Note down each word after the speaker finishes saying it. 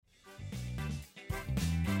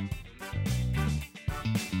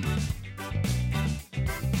Hello,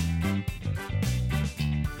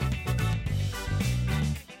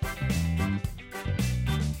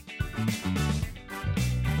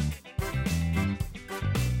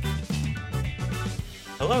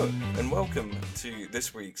 and welcome to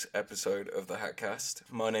this week's episode of the Hatcast.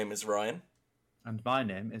 My name is Ryan. And my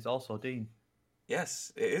name is also Dean.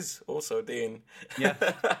 Yes, it is also Dean. Yeah.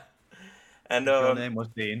 And if your name was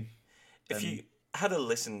Dean. If you had a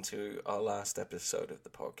listen to our last episode of the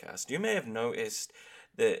podcast, you may have noticed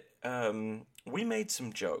that we made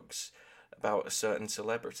some jokes about a certain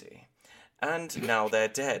celebrity. And now they're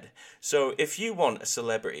dead. So if you want a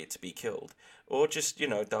celebrity to be killed, or just,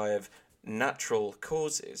 die of natural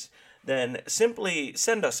causes, then simply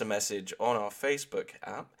send us a message on our Facebook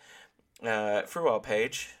app through our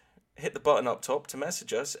page, hit the button up top to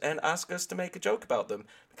message us, and ask us to make a joke about them,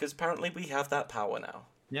 because apparently we have that power now.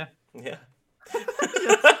 Yeah.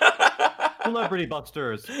 Celebrity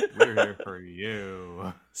Busters, we're here for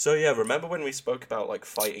you. So yeah, remember when we spoke about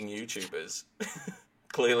fighting YouTubers?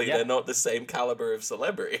 Clearly they're not the same caliber of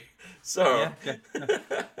celebrity. So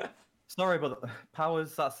Sorry, but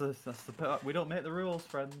powers, that's the we don't make the rules,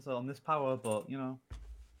 friends, on this power, but, we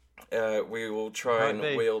will try and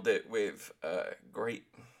wield it with great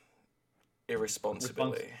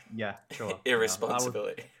irresponsibility. Yeah, sure.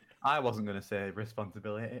 Irresponsibility. I wasn't going to say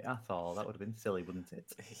responsibility at all. That would have been silly, wouldn't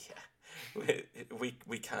it? Yeah.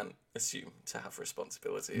 We can't assume to have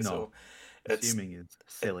responsibility. No, so assuming is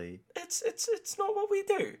silly. It's not what we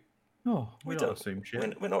do. No, we don't assume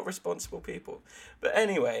shit. We're not responsible people. But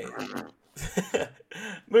anyway,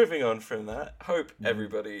 moving on from that, hope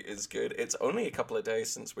everybody is good. It's only a couple of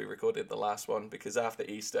days since we recorded the last one, because after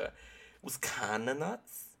Easter was kind of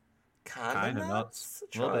nuts. Kind of nuts.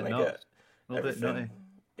 Trying to get everything.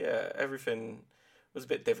 Yeah, everything was a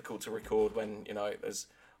bit difficult to record when, there's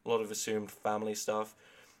a lot of assumed family stuff.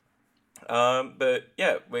 But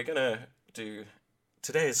yeah, we're going to do...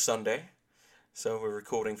 Today is Sunday. So we're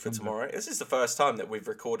recording for tomorrow. This is the first time that we've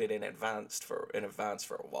recorded in advance for a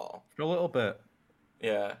while. For a little bit.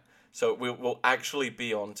 Yeah. So we'll actually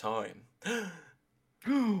be on time.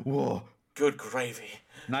 Whoa. Good gravy.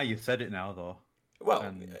 Now you've said it now, though.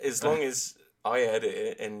 Well, as long as I edit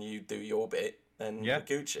it and you do your bit, then we're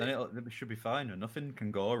Gucci. Then it should be fine, and nothing can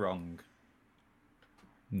go wrong.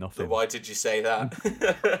 Nothing. But why did you say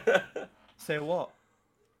that? Say what?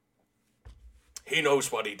 He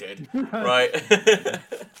knows what he did, right?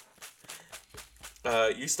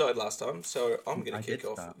 You started last time, so I'm going to kick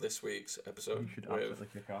off this week's episode. You should absolutely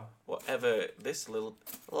kick off. Whatever this little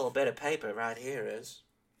bit of paper right here is.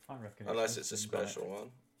 I reckon. Unless it's a special one.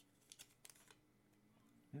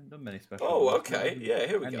 I haven't done many special ones. Oh, okay. Yeah,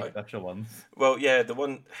 here we go. Special ones. Well, yeah, the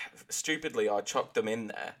one... Stupidly, I chucked them in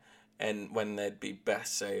there, and when they'd be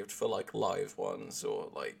best saved for, live ones, or,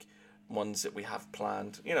 ones that we have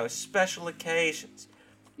planned, special occasions.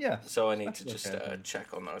 Yeah. So I need to just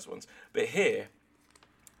check on those ones. But here,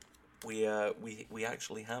 we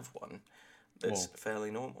actually have one that's fairly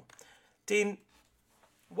normal. Dean,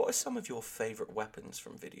 what are some of your favourite weapons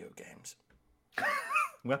from video games?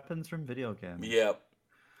 Weapons from video games? Yep.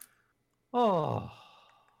 Oh.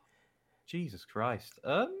 Jesus Christ.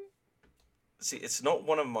 See, it's not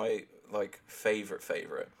one of my, favourite,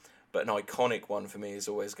 but an iconic one for me is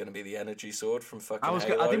always going to be the energy sword from fucking Halo.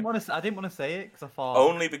 I didn't want to say it because I thought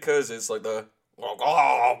only because it's the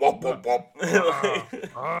wop wop wop. Wop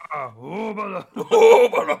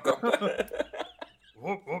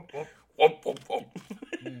wop wop.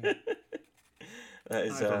 That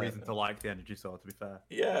is a reason to like the energy sword. To be fair.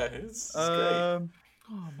 Yeah, it's great. Oh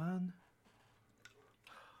man.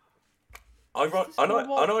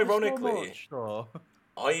 Unironically,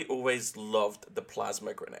 I always loved the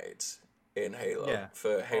plasma grenades in Halo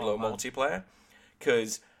for Halo multiplayer,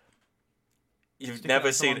 because you've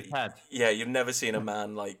never seen a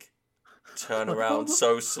man turn around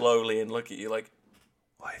so slowly and look at you why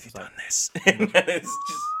have you done this? And then it's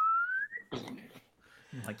just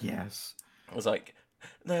yes. I was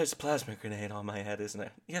there's a plasma grenade on my head, isn't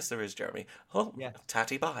it? Yes, there is, Jeremy. Oh, yeah.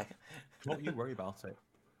 Tatty bye. Don't you worry about it.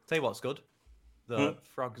 Tell you what's good. The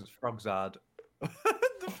Frogzard. The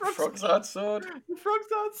Frogzard sword? The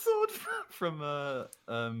Frogzard sword from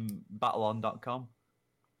Battlon.com.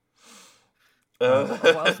 Why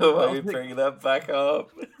are you bringing that back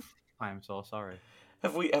up? I am so sorry.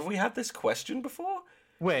 Have we had this question before?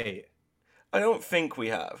 Wait. I don't think we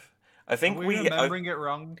have. I think are we remembering it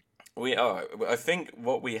wrong? We are. I think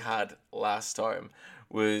what we had last time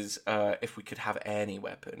was if we could have any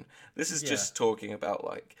weapon. This is just talking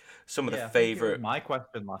about some of the favorite. It was my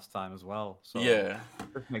question last time as well. So yeah,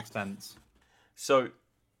 this makes sense. So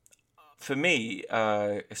for me,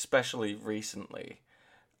 especially recently,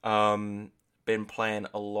 been playing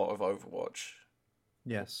a lot of Overwatch,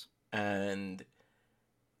 Yes. and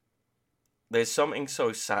there's something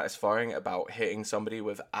so satisfying about hitting somebody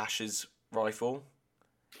with Ash's rifle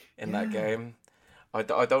in that Yeah. game. I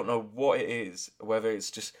don't know what it is, whether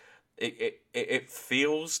it's just it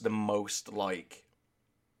feels the most like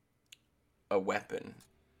a weapon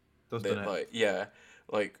Doesn't that, it? like, yeah,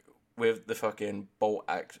 like with the fucking bolt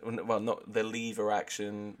action, well, not the lever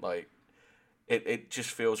action, like it just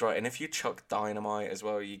feels right. And if you chuck dynamite as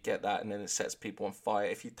well, you get that, and then it sets people on fire.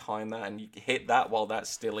 If you time that and you hit that while that's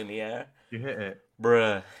still in the air, You hit it.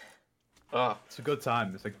 bruh, ah, It's a good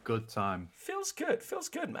time. It's a good time. feels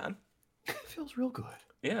good, man. It feels real good.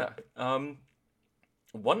 Yeah.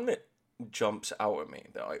 One that jumps out at me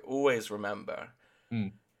that I always remember,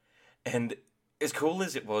 Mm. and as cool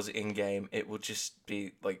as it was in game, it will just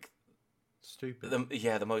be like Stupid.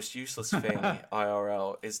 the most useless thing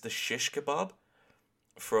IRL is the shish kebab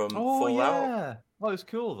from Oh Fallout. yeah. Oh, it's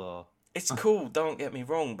cool though. It's cool, don't get me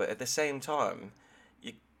wrong, but at the same time,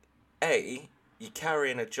 you you're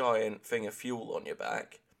carrying a giant thing of fuel on your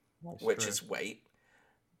back, That's which true. is weight.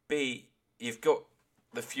 B, you've got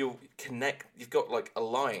the fuel you've got like a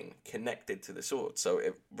line connected to the sword, so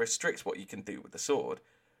it restricts what you can do with the sword.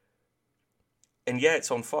 And yeah,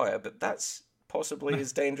 it's on fire, but that's possibly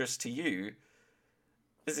as dangerous to you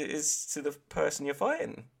as it is to the person you're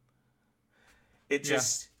fighting. It Yeah.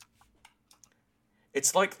 just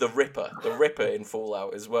it's like the Ripper in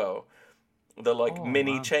Fallout as well. The like Oh,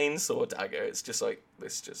 mini wow. chainsaw dagger. It's just like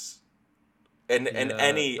this, just and Yeah,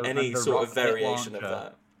 any and any the sort of rocket variation of launcher.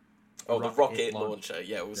 that. Oh, the rocket launcher.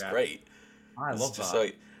 Yeah, it was great. I It's love just that.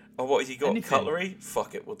 like, oh, what have you got? Anything. Cutlery?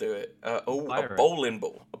 Fuck it, we'll do it. A Fire it. bowling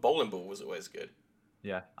ball. A bowling ball was always good.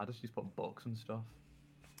 Yeah, I just used to put books and stuff.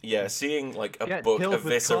 Yeah, seeing like a Get book killed with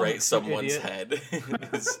eviscerate comics, you someone's idiot. head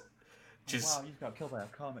is just Wow, you got killed by a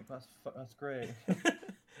comic. That's great.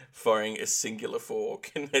 firing a singular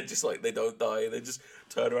fork, and they're just like, they don't die. They just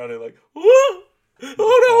turn around and like, oh Falls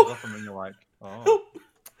no, off and then you're like, oh, help!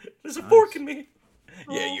 There's a Nice. fork in me.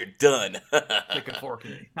 Yeah, you're done. stick a fork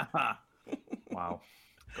in me. Wow,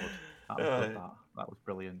 good. That was good. That was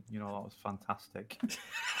brilliant. You know, that was fantastic.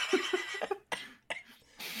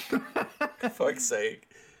 Fuck's sake.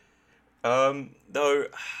 No.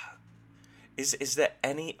 Is there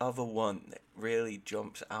any other one that really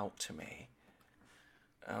jumps out to me?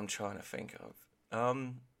 I'm trying to think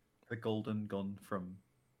of. The golden gun from.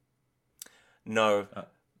 No,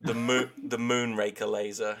 the Moonraker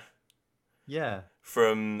laser Yeah.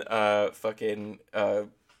 from fucking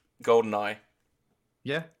GoldenEye.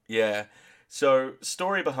 Yeah. Yeah. So,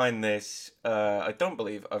 story behind this, I don't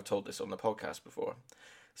believe I've told this on the podcast before.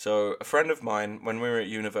 So, a friend of mine, when we were at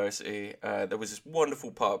university, there was this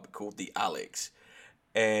wonderful pub called the Alex,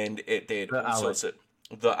 and it did The all sorts of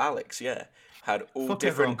the Alex, yeah, had all Fuck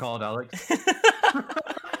everyone different. called Alex.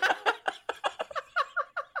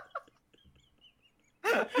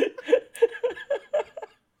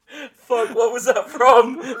 Fuck, what was that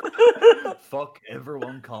from? Fuck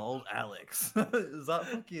everyone called Alex. Is that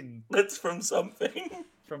fucking That's from something.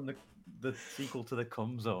 from the sequel to the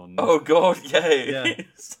Cum Zone? Oh god, yeah. Yeah. It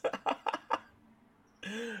is.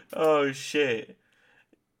 Oh shit.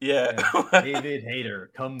 Yeah. David Hayter,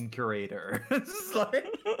 cum curator. It's like...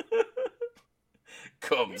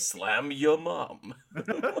 Come slam your mom.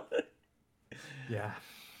 Yeah.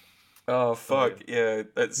 Oh fuck, yeah,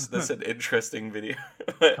 that's an interesting video.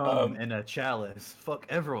 Cum in a chalice. Fuck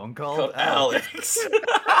everyone called called Alex.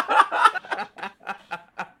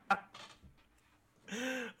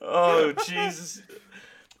 Oh Jesus.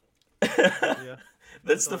 Yeah.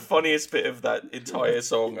 That's the funniest bit of that entire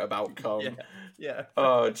song about cum. Yeah.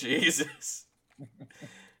 Oh Jesus.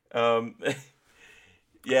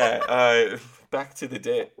 Yeah, back to the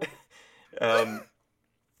date.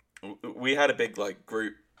 We had a big like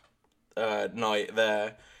group night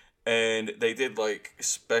there, and they did like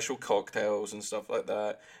special cocktails and stuff like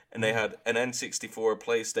that. And they had an N64, a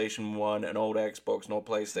PlayStation 1, an old Xbox, an old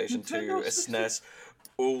PlayStation 2, Nintendo a SNES,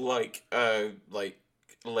 all like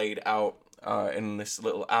laid out in this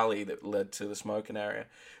little alley that led to the smoking area.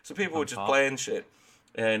 So people were just playing shit,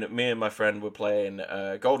 and me and my friend were playing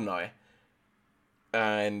GoldenEye,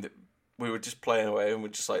 and we were just playing away, and we're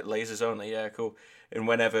just like lasers only, yeah, cool. And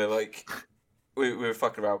whenever like we were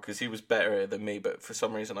fucking around because he was better than me, but for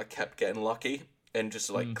some reason I kept getting lucky and just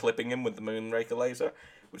like clipping him with the Moonraker laser,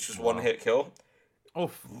 which was one hit kill. Oh.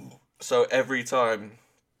 So every time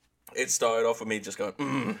it started off with me just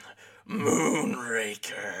going,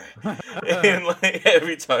 Moonraker. And like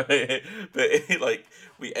every time, like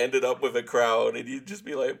we ended up with a crowd, and you'd just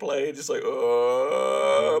be like playing, just like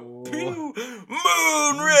oh, pew,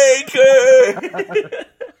 Moonraker.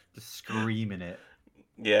 Just screaming it.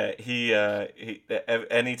 Yeah, he.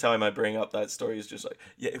 Anytime I bring up that story, he's just like,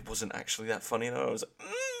 yeah, it wasn't actually that funny though. I was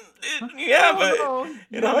like, yeah, but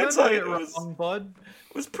in hindsight, it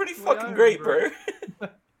was pretty fucking great, bro.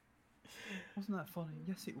 Wasn't that funny?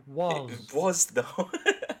 Yes, it was. It was though.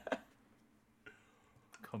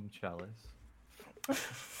 Come chalice.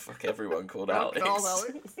 Fuck everyone called Alex.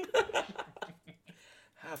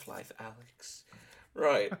 Half-Life Alex.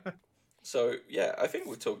 Right. So, yeah, I think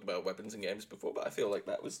we've talked about weapons in games before, but I feel like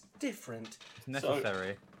that was different. It's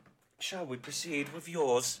necessary. So, shall we proceed with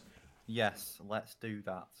yours? Yes, let's do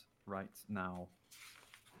that right now.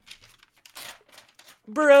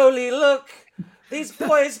 Broly, look! These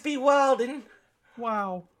boys be wildin'.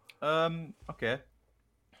 Wow. Okay.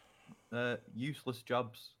 Useless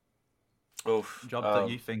jobs. Oof. Jobs that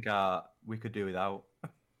you think we could do without.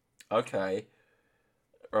 Okay.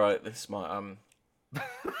 Right, this might,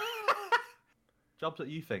 Jobs that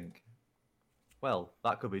you think, well,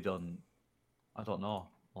 that could be done. I don't know.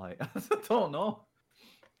 Like, I don't know.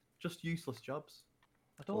 Just useless jobs.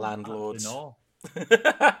 I don't landlords. know.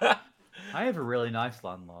 I have a really nice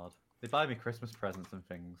landlord. They buy me Christmas presents and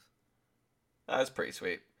things. That's pretty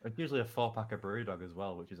sweet. It's usually a 4-pack of Brewdog as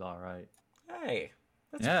well, which is all right. Hey,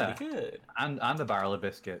 that's pretty good. And a barrel of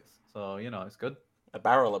biscuits. So, you know, it's good. A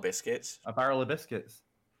barrel of biscuits? A barrel of biscuits.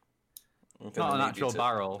 Not an actual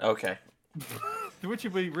barrel. Okay. Which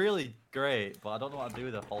would be really great, but I don't know what to do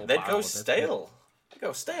with a whole They'd barrel go of stale. They'd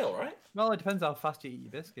go stale, right? Well, it depends how fast you eat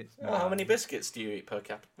your biscuits. Well, how many biscuits do you eat per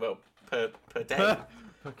day?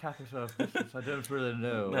 Per capita of biscuits, I don't really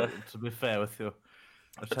know, No. to be fair with you.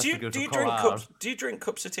 Do you drink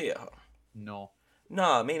cups of tea at home? No.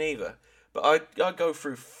 Nah, me neither. But I go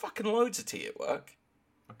through fucking loads of tea at work.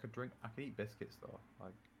 I could eat biscuits though.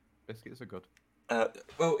 Like, biscuits are good.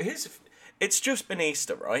 Well, it's just been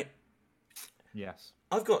Easter, right? Yes.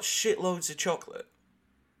 I've got shitloads of chocolate.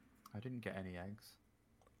 I didn't get any eggs.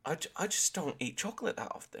 I just don't eat chocolate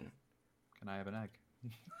that often. Can I have an egg?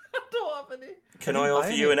 I don't have any. Can I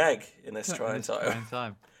offer you an egg in this trying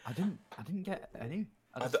time? I didn't get any.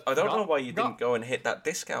 I don't know why you didn't go and hit that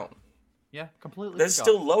discount. Yeah, completely. There's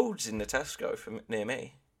still loads in the Tesco near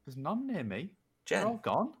me. There's none near me. Jen. They're all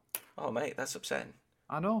gone. Oh, mate, that's upsetting.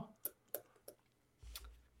 I know.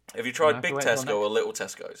 Have you tried Big Tesco or Little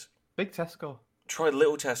Tesco's? Big Tesco. Try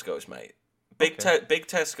Little Tesco's, mate. Big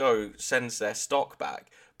Tesco sends their stock back,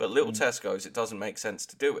 but Little Tesco's, it doesn't make sense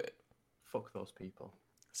to do it. Fuck those people.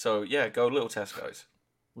 So, yeah, go Little Tesco's.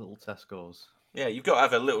 Little Tesco's. Yeah, you've got to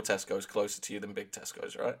have a Little Tesco's closer to you than Big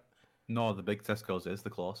Tesco's, right? No, the Big Tesco's is the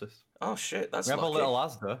closest. Oh, shit, that's We have lucky. a Little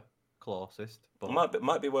Asda closest. But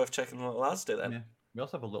Might be worth checking Little Asda then. yeah. We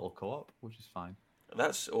also have a Little Co-op, which is fine.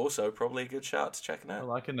 That's also probably a good shout to checking out.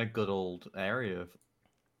 We're like in a good old area of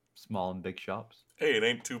small and big shops. Hey, it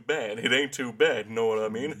ain't too bad. It ain't too bad, know what I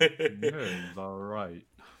mean? Yeah, all right.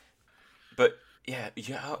 But, yeah,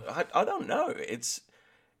 I don't know. It's...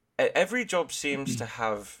 Every job seems to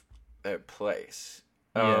have a place.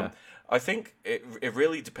 Yeah. I think it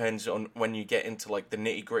really depends on when you get into like the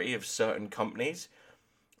nitty gritty of certain companies.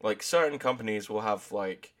 Like certain companies will have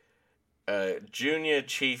like a junior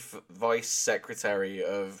chief vice secretary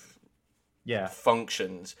of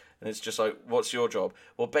functions, and it's just like, what's your job?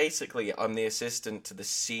 Well, basically, I'm the assistant to the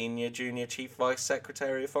senior junior chief vice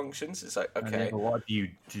secretary of functions. It's like, okay, But what do you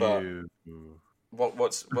do? What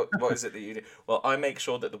is it that you do? Well, I make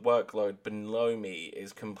sure that the workload below me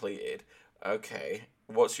is completed. Okay,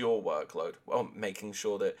 what's your workload? Well, making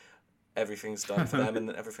sure that everything's done for them and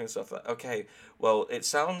that everything's stuff like. Okay, well, it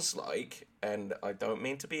sounds like, and I don't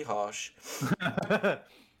mean to be harsh,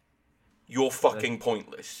 you're fucking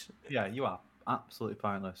pointless. Yeah, you are absolutely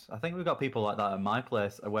pointless. I think we've got people like that at my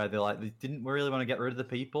place where they didn't really want to get rid of the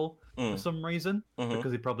people for some reason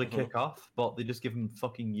because they probably kick off, but they just give them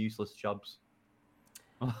fucking useless jobs.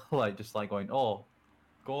 Like going, oh,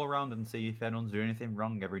 go around and see if anyone's doing anything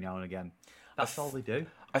wrong every now and again. That's all they do.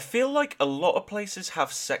 I feel like a lot of places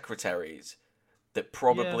have secretaries that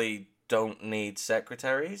probably don't need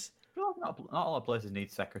secretaries. I feel like not a lot of places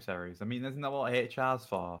need secretaries. I mean, isn't that what HR's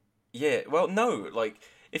for? Yeah, well, no, like,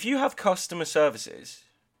 if you have customer services...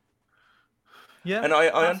 Yeah. And I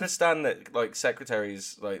understand that, like,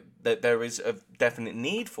 secretaries, like, that there is a definite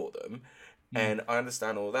need for them, and I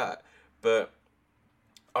understand all that, but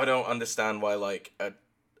I don't understand why, like,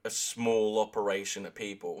 a small operation of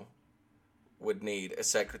people would need a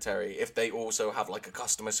secretary if they also have, like, a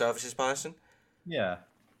customer services person. Yeah.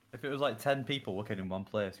 If it was like 10 people working in one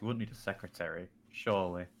place, you wouldn't need a secretary,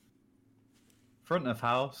 surely. Front of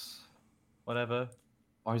house, whatever.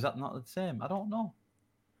 Or is that not the same? I don't know.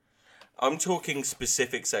 I'm talking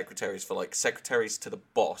specific secretaries for like secretaries to the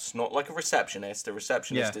boss, not like a receptionist. A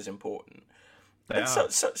receptionist is important. And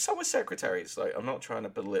so are secretaries. Like, I'm not trying to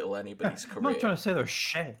belittle anybody's career. I'm not trying to say they're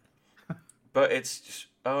shit. But it's just,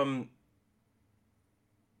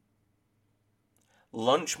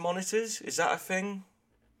 lunch monitors, is that a thing?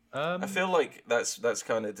 I feel like that's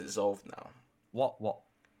kind of dissolved now. What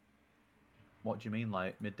do you mean,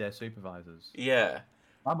 like midday supervisors? Yeah.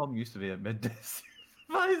 My mum used to be a midday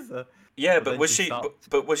supervisor. Yeah, but was she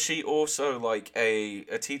but was she also like a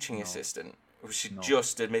teaching assistant? Or was she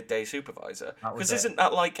just a midday supervisor? Because isn't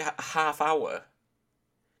that like a half hour?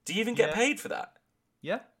 Do you even get paid for that?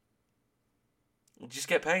 Yeah. You just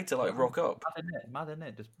get paid to like rock up. Mad isn't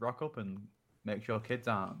it? Just rock up and make sure kids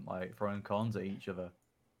aren't like throwing cones at each other.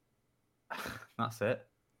 That's it.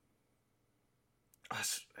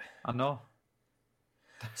 I know.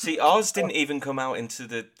 See, ours didn't even come out into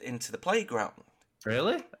the playground.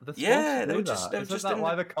 Really? Yeah, they were just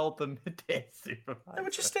why they called them midday supervisor? They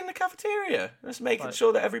were just in the cafeteria, just making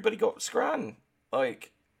sure that everybody got scran,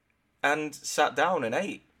 like, and sat down and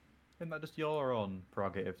ate. Isn't that just your own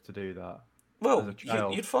prerogative to do that? Well,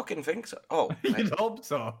 you'd fucking think so. Oh, you'd hope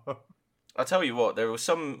so. I tell you what, there were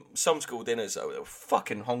some school dinners though that were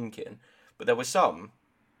fucking honking, but there were some.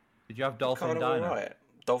 Did you have Dolphin Diner? Right.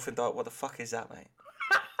 Dolphin Diner. What the fuck is that, mate?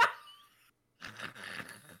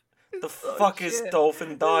 The fuck is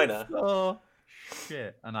Dolphin Diner? Oh,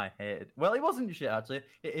 shit. And I hated. Well, it wasn't shit actually.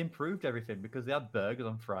 It improved everything because they had burgers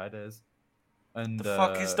on Fridays. And the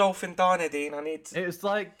fuck is Dolphin Diner, Dean? It was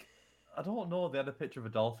like, I don't know. They had a picture of a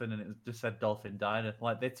dolphin and it just said Dolphin Diner.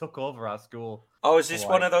 Like they took over our school. Oh, is this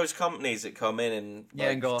one of those companies that come in and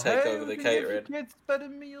and go take over the catering? Kids better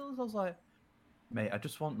meals. I was like, mate, I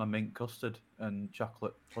just want my mint custard and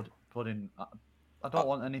chocolate pudding. I don't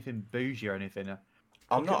want anything bougie or anything.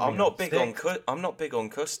 I'm not big on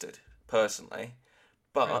custard personally,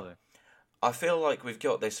 but really? I feel like we've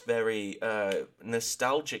got this very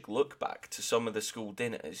nostalgic look back to some of the school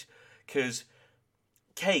dinners because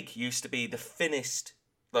cake used to be the thinnest.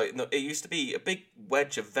 Like it used to be a big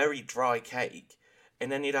wedge of very dry cake,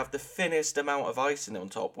 and then you'd have the thinnest amount of icing on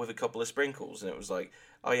top with a couple of sprinkles, and it was like,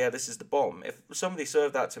 oh yeah, this is the bomb. If somebody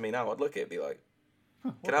served that to me now, I'd look at it and be like,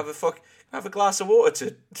 can I have a glass of water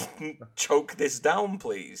to choke this down,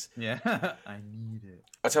 please? Yeah, I need it.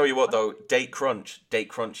 I tell you what, though, Date Crunch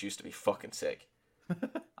used to be fucking sick.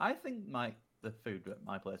 I think the food at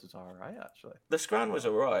my place was alright, actually. The scran was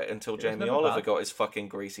alright until Jamie Oliver got his fucking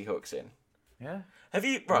greasy hooks in. Yeah. Have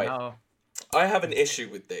you... Right. No. I have an issue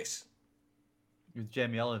with this. With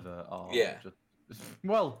Jamie Oliver? Oh, yeah.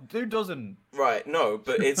 Well, who doesn't? Right, no,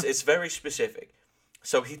 but it's very specific.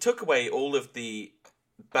 So he took away all of the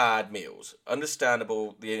bad meals.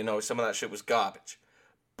 Understandable, some of that shit was garbage.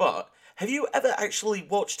 But have you ever actually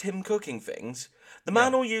watched him cooking things? The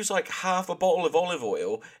man will use like half a bottle of olive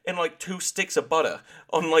oil and like 2 sticks of butter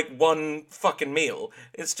on like one fucking meal.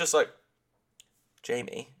 It's just like,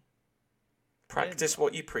 Jamie, practice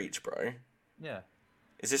what you preach, bro. Yeah.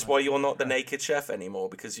 Is this why you're not the naked chef anymore?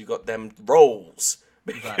 Because you got them rolls?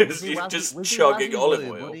 Because you're just chugging olive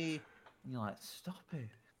oil. You're like, stop it.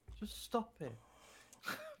 Just stop it.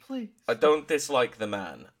 Please. I don't dislike the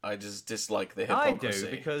man. I just dislike the hypocrisy.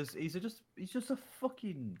 I do, because he's just a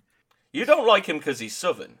fucking... You don't like him because he's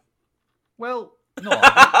Southern? Well, no.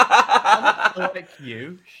 I don't like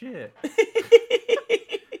you. Shit.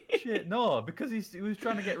 Shit, no. Because he was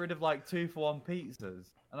trying to get rid of like 2-for-1 pizzas.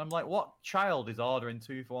 And I'm like, what child is ordering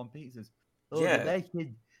 2-for-1 pizzas? Oh, yeah. They're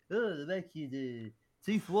making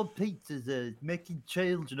 2-for-1 pizzas making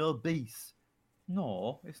children obese.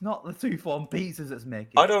 No, it's not the 2-for-1 pizzas that's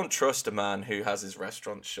making. I don't trust a man who has his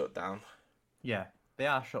restaurant shut down. Yeah, they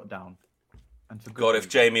are shut down. And for God, if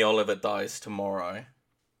Jamie Oliver dies tomorrow.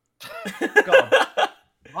 God,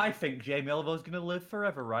 I think Jamie Oliver's going to live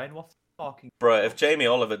forever, Ryan. What's talking? Bro, if Jamie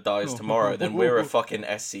Oliver dies tomorrow, then we're a fucking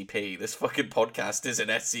SCP. This fucking podcast is an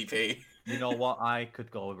SCP. You know what? I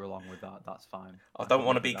could go along with that. That's fine. I don't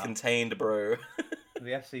want to be contained, bro. The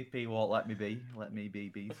SCP won't let me be. Let me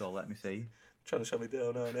be, so let me see. Trying to shut me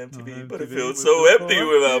down on MTV, but it feels so empty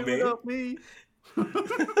without me.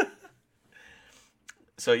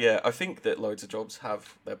 So yeah, I think that loads of jobs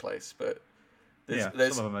have their place, but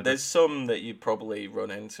there's some that you probably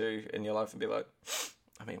run into in your life and be like,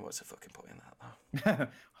 I mean, what's the fucking point in that though?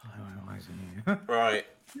 Right.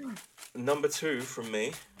 Number 2 from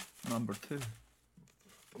me. Number 2.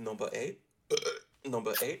 Number 8.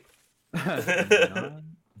 Number 8. Number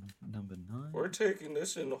 9. we're taking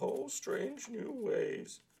this in whole strange new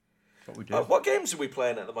ways. What we do? What games are we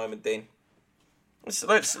playing at the moment, Dean?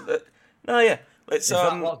 Let's no, yeah. Let's Is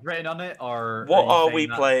that what's written on it, or what are you we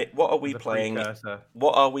saying play? What are that's we the playing? precursor?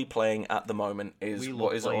 What are we playing at the moment? Is We what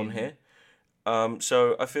love is on playing- here.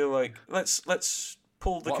 So I feel like let's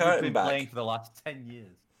pull the What have we curtain been back. playing for the last 10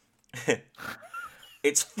 years?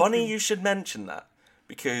 It's funny you should mention that,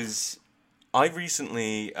 because I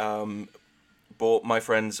recently bought my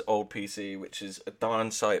friend's old PC, which is a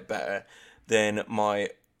darn sight better than my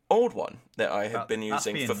old one that I have been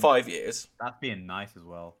using for 5 years. That's being nice as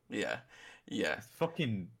well. Yeah. It's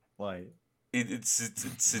fucking, like... It's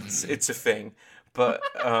a thing. But,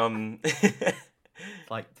 It's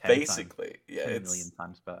like 10 basically, times, yeah, 10 it's... million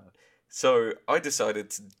times better. So I decided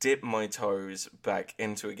to dip my toes back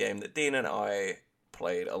into a game that Dean and I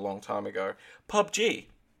played a long time ago. PUBG.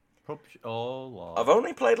 Oh, Lord. I've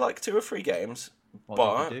only played like 2 or 3 games,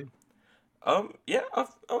 What did you do? Yeah,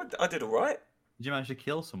 I did alright. Did you manage to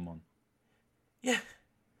kill someone? Yeah,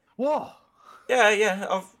 Whoa!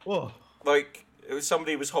 yeah. Whoa! Like, it was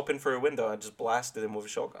somebody was hopping through a window. I just blasted him with a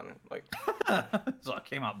shotgun. Like, So I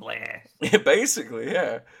came out blast. yeah, basically,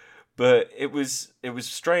 yeah. But it was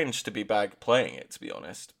strange to be back playing it, to be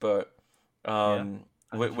honest. But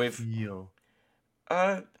we've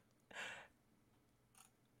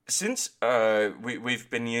since we've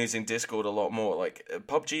been using Discord a lot more. Like,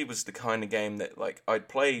 PUBG was the kind of game that, like, I'd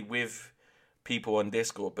play with people on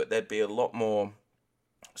Discord, but there'd be a lot more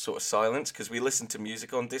sort of silence because we listen to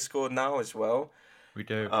music on Discord now as well. We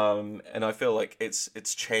do. And I feel like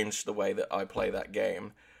it's changed the way that I play that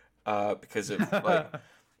game, because of like,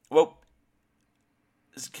 well,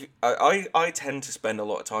 I tend to spend a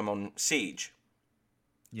lot of time on Siege,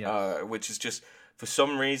 which is just, for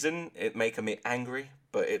some reason, it making me angry,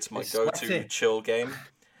 but it's my go-to sweaty. chill game.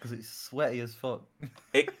 Because it's sweaty as fuck.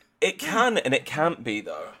 It can and it can't be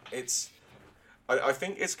though. I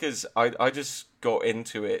think it's because I just got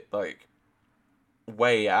into it like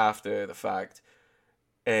way after the fact,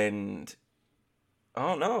 and I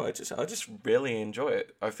don't know. I just really enjoy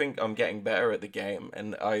it. I think I'm getting better at the game,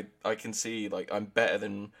 and I can see like I'm better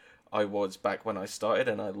than I was back when I started,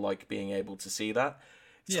 and I like being able to see that.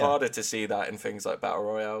 It's harder to see that in things like battle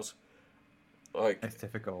royales. Like, It's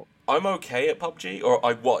difficult. I'm okay at PUBG, or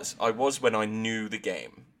I was when I knew the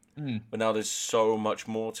game. But now there's so much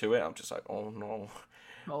more to it. I'm just like, oh no,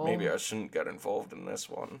 maybe I shouldn't get involved in this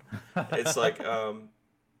one. It's like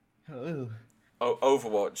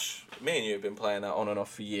Overwatch. Me and you have been playing that on and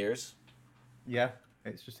off for years. Yeah,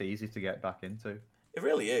 it's just easy to get back into. It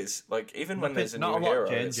really is. Like, even when there's a not new a lot hero,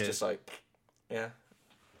 changes. it's just like, yeah.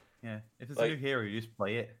 Yeah, if there's Like- a new hero, you just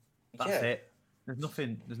play it. That's Yeah. it. There's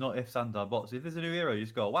no ifs, ands, or buts. If there's a new hero, you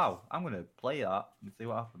just go, wow, I'm going to play that and see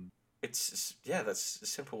what happens. That's as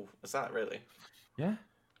simple as that, really. Yeah.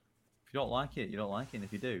 If you don't like it, you don't like it. And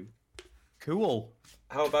if you do, cool.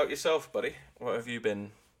 How about yourself, buddy? What have you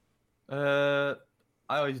been? I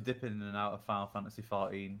always dip in and out of Final Fantasy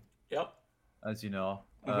 14, Yep. as you know.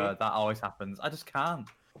 Mhm. That always happens. I just can't.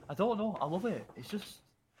 I don't know. I love it. It's just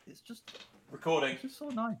Recording. so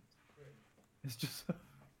nice. It's just.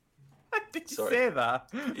 Did you Sorry. say that?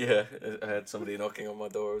 Yeah, I had somebody knocking on my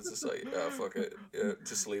door. I was just like, oh, fuck it. Yeah,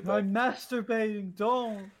 just leave back. I'm masturbating.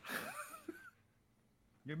 Don't.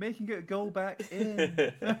 You're making it go back in.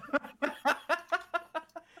 Did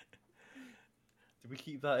we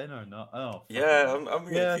keep that in or not? Oh. fuck Yeah, it. I'm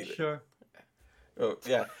gonna Yeah, keep it. sure. Oh,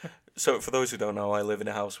 yeah. So, for those who don't know, I live in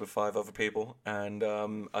a house with 5 other people, and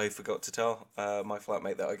I forgot to tell my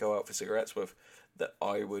flatmate that I go out for cigarettes with that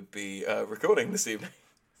I would be recording this evening.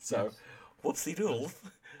 So, Yes. whoopsie doodle.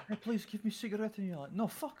 Hey, please give me a cigarette, and you're like, no,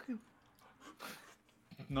 fuck you.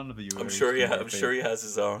 None of you. I'm sure he has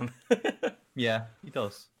his own. Yeah, he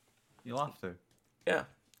does. You'll have to. Yeah.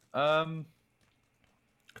 I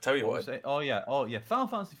tell you what. Oh yeah. Final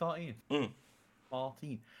Fantasy 14. Mm.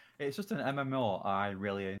 14. It's just an MMO I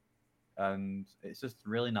really, and it's just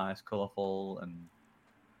really nice, colourful, and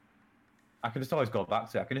I can just always go back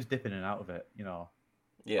to it. I can just dip in and out of it. You know.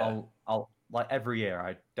 Yeah. I'll like every year.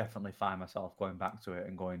 I definitely find myself going back to it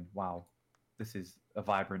and going, wow, this is a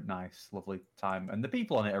vibrant, nice, lovely time, and the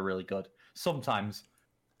people on it are really good. Sometimes.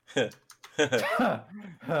 Do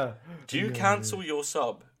you cancel your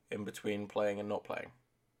sub in between playing and not playing?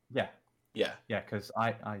 Yeah. Yeah. Yeah, because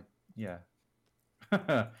yeah.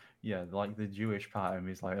 Yeah, like the Jewish part of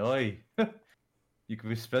me is like, oi, you could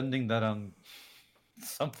be spending that on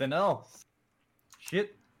something else.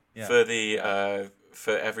 Shit. Yeah.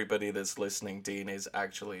 For everybody that's listening, Dean is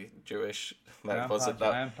actually Jewish.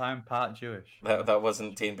 I'm part Jewish. That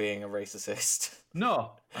wasn't Dean being a racist.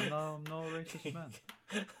 No, I'm no racist man.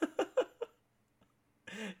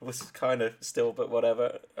 It was kind of still, but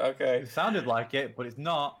whatever. Okay. It sounded like it, but it's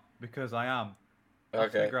not because I am.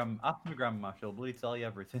 Okay. Ask my grandma. She'll really tell you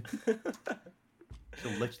everything.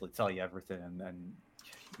 She'll literally tell you everything, and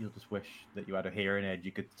you'll just wish that you had a hearing aid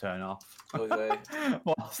you could turn off Okay.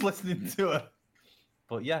 whilst listening to her.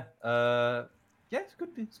 But yeah, it's good.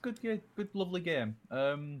 It's good. Yeah, good, lovely game.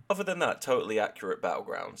 Other than that, totally accurate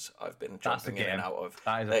Battlegrounds. I've been jumping in and out of.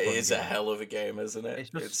 That is a hell of a game, isn't it? It's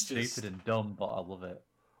just stupid and dumb, but I love it.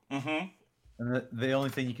 Mm-hmm. And the only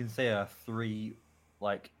thing you can say are 3,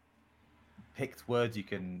 like, picked words you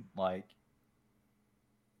can, like,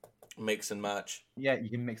 mix and match. Yeah, you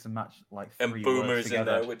can mix and match, like, 3 and boomers words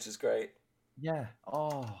together. in there, which is great. Yeah.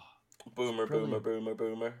 Oh. Boomer, boomer, boomer,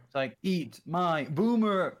 boomer. It's like, eat my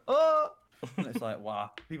boomer. Oh. And it's like,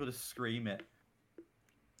 wow. People just scream it.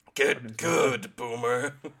 Good,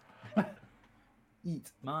 boomer.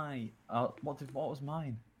 Eat my. What was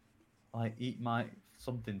mine? Like, eat my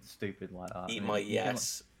something stupid like that. Eat my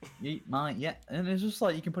yes. Eat my yeah, and it's just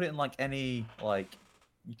like you can put it in like any like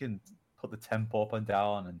you can put the tempo up and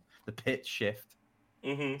down and the pitch shift.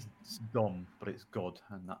 Mm-hmm. It's dumb, but it's good,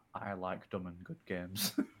 and I like dumb and good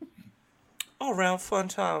games. All round fun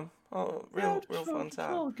time. Oh, real fun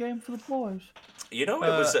time. Real game for the boys. You know, it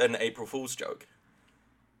was an April Fool's joke.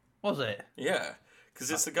 Was it? Yeah, because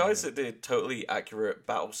it's the guys that did Totally Accurate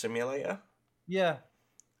Battle Simulator. Yeah.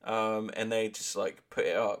 And they just like put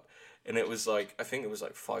it up, and it was like I think it was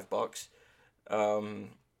like $5,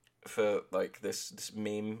 for like this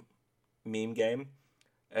meme game,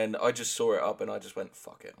 and I just saw it up and I just went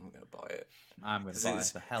fuck it, I'm gonna buy it. I'm gonna buy the hell out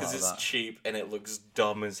of that. Because it's cheap and it looks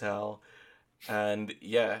dumb as hell, and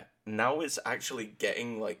yeah, now it's actually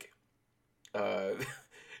getting like,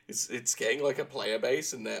 it's getting like a player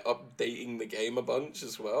base, and they're updating the game a bunch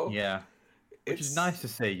as well. Yeah. Which is nice to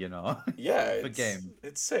see, you know. Yeah, for game.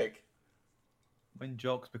 It's sick. When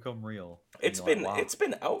jokes become real. It's been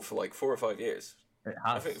out for like 4 or 5 years. It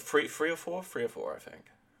has. I think three or four, I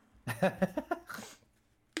think.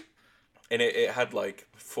 And it had like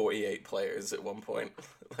 48 players at one point.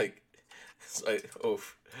 Like, it's like,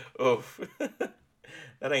 oof.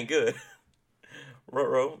 That ain't good.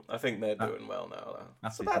 Ruh-roh, I think they're doing well now, though.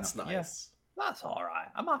 So that's nice. Yeah. That's all right.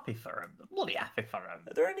 I'm happy for him. I'm bloody happy for him.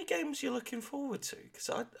 Are there any games you're looking forward to? Because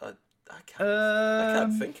I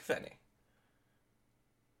can't think of any.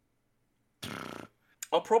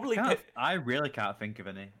 I'll probably I really can't think of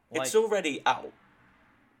any. Like, it's already out,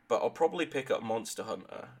 but I'll probably pick up Monster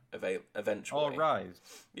Hunter eventually. Oh, Rise.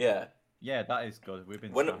 Yeah. Yeah, that is good. We've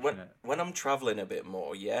been when I'm traveling a bit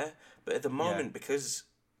more, yeah. But at the moment, because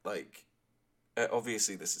like,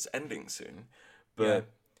 obviously this is ending soon, but.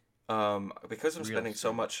 Because I'm spending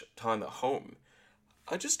so much time at home,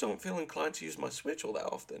 I just don't feel inclined to use my Switch all that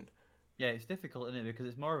often. Yeah, it's difficult, isn't it? Because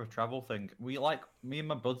it's more of a travel thing. Me and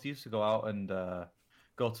my buds used to go out and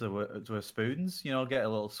go to a Spoons, you know, get a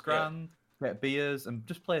little scran, get beers, and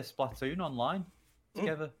just play a Splatoon online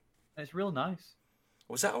together. And it's real nice.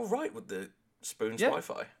 Was that all right with the Spoons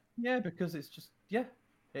Wi-Fi? Yeah, because it's just it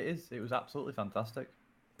is. It was absolutely fantastic.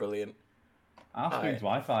 Brilliant. Our Spoons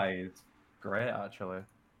Wi-Fi is great, actually.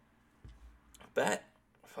 Bet.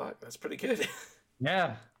 Fuck, that's pretty good.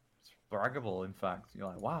 Yeah, it's braggable. In fact, you're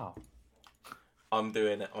like, wow. I'm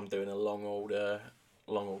doing a long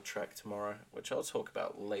old trek tomorrow, which I'll talk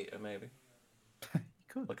about later, maybe. You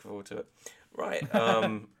could. Looking forward to it. Right.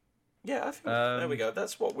 Yeah, I think there we go.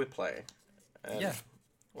 That's what we're playing.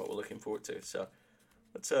 What we're looking forward to. So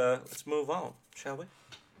let's move on, shall we?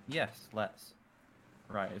 Yes, let's.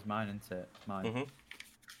 Right, it's mine, isn't it? It's mine. Mm-hmm.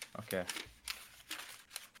 Okay.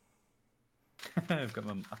 I've got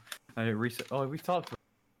my. We talked about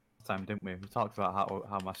last time, didn't we? We talked about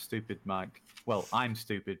how my stupid mic. Well, I'm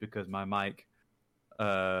stupid because my mic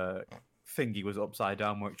thingy was upside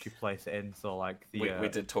down, which you place it in. So like we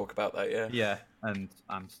did talk about that, yeah. Yeah, and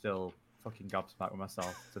I'm still fucking gobsmacked with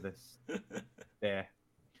myself to this day.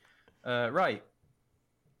 Right.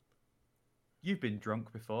 You've been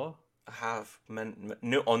drunk before. I have on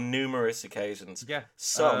numerous occasions. Yeah.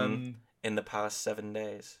 Some in the past 7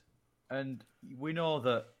 days. And we know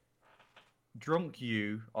that drunk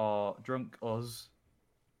you or drunk us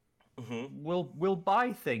will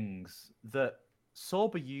buy things that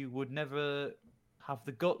sober you would never have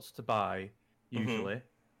the guts to buy, usually.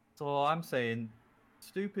 So I'm saying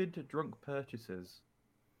stupid drunk purchases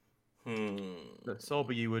that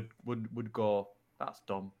sober you would go, that's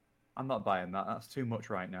dumb. I'm not buying that. That's too much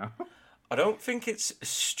right now. I don't think it's a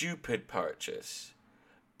stupid purchase.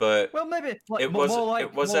 But well, maybe it was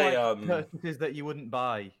a purchases that you wouldn't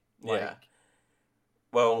buy. Yeah.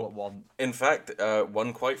 Well, in fact,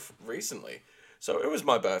 one quite recently. So it was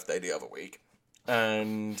my birthday the other week,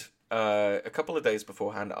 And a couple of days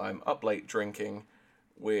beforehand, I'm up late drinking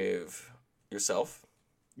with yourself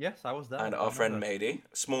Yes, I was there. and our friend Mady,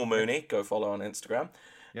 Small Mooney. Go follow on Instagram.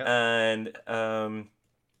 Yeah. And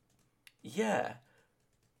yeah,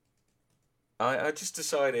 I just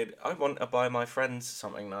decided I want to buy my friends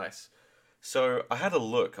something nice. So I had a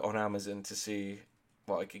look on Amazon to see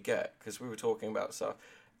what I could get because we were talking about stuff.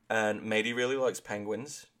 And Mady really likes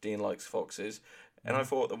penguins. Dean likes foxes. And I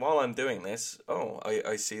thought that while I'm doing this,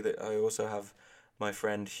 I see that I also have my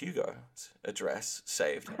friend Hugo's address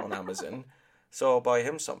saved on Amazon. So I'll buy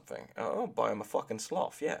him something. I'll buy him a fucking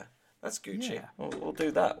sloth. Yeah, that's Gucci. Yeah. We'll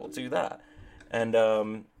do that. We'll do that. And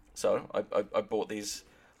so I bought these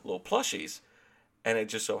little plushies. And it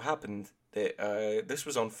just so happened that this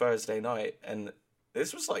was on Thursday night. And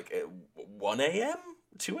this was like 1 a.m.?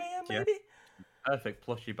 2 a.m. maybe? Perfect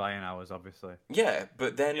plushie buying hours, obviously. Yeah,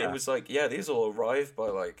 but then it was like, these will arrive by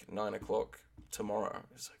like 9 o'clock tomorrow.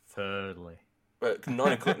 It's like, Thirdly. But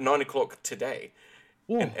 9 o'clock today.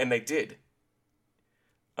 And they did.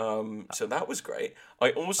 So that was great.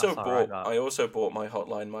 I also bought my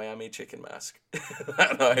Hotline Miami chicken mask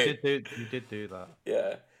that night. You did do that.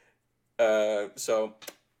 Yeah. So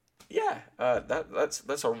yeah,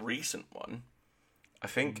 that's a recent one. I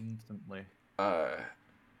think Instantly.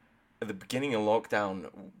 At the beginning of lockdown,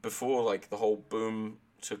 before like the whole boom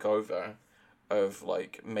took over of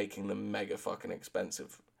like making them mega fucking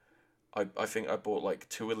expensive, I think I bought like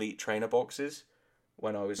 2 Elite Trainer boxes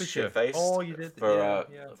when I was shit-faced for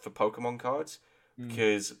Pokemon cards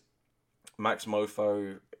because Max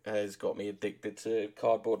Mofo has got me addicted to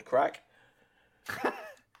cardboard crack.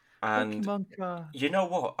 And you know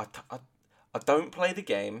what? I don't play the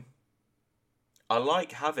game. I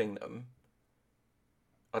like having them.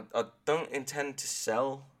 I don't intend to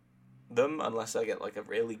sell them unless I get like a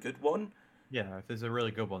really good one. Yeah, if there's a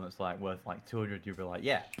really good one that's like worth like 200, you'll be like,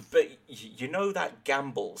 yeah. But you know that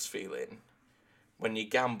gambles feeling when you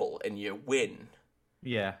gamble and you win.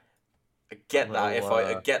 Yeah. I get that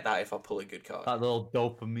if I pull a good card. That little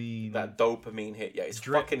dopamine. That dopamine hit, yeah, it's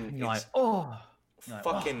fucking. It's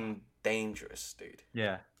fucking dangerous, dude.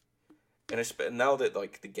 Yeah. And now that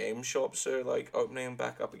like the game shops are like opening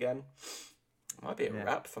back up again. Might be a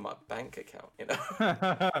wrap for my bank account, you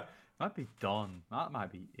know. Might be done. That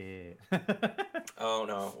might be it. Oh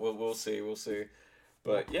no, we'll see.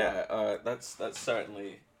 But yeah, that's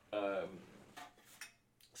certainly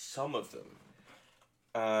some of them.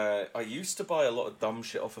 I used to buy a lot of dumb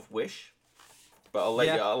shit off of Wish, but I'll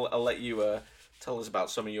let you tell us about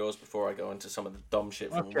some of yours before I go into some of the dumb shit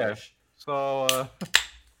from Wish. So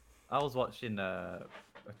I was watching a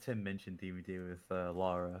Tim Minchin DVD with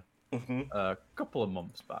Laura. A couple of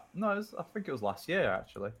months back. No, I think it was last year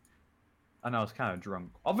actually. And I was kind of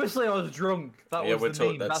drunk. Obviously, I was drunk. That was the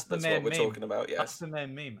meme. That's the main what we're talking about. Yes, that's the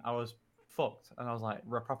main meme. I was fucked, and I was like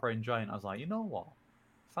proper enjoying. I was like, you know what?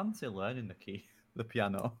 Fancy learning the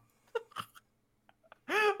piano.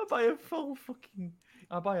 I buy a full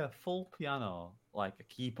piano, like a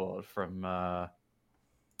keyboard from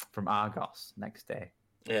Argos next day.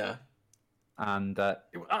 Yeah. And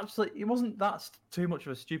it wasn't that too much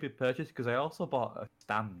of a stupid purchase because I also bought a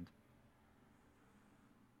stand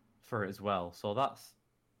for it as well. So that's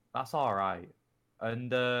all right.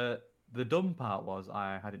 And the dumb part was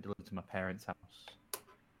I had it delivered to my parents' house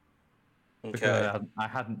because I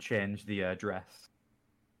hadn't changed the address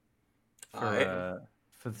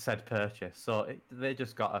for the said purchase. So they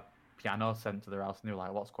just got a piano sent to their house and they were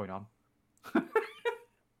like, "What's going on?"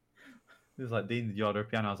 It was like, "Dean, did you order a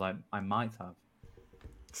piano?" I was like, "I might have."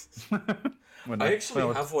 I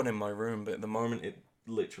actually have one in my room, but at the moment it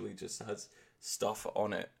literally just has stuff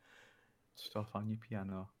on it. Stuff on your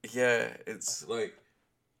piano. Yeah, it's like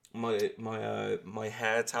my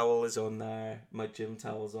hair towel is on there, my gym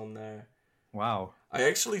towel's on there. Wow. I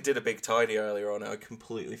actually did a big tidy earlier on. I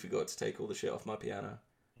completely forgot to take all the shit off my piano.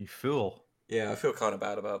 You fool. Yeah, I feel kind of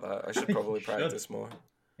bad about that. I should probably practice more.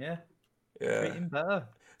 Yeah. Yeah. Treat him better.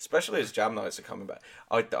 Especially as jam nights are coming back.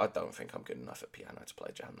 I don't think I'm good enough at piano to play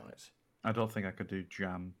jam nights. I don't think I could do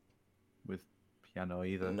jam with piano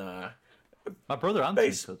either. Nah. My brother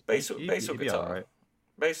Anthony could. Bass guitar. Right.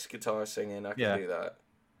 Bass guitar singing, I can do that.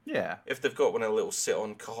 Yeah. If they've got one of the little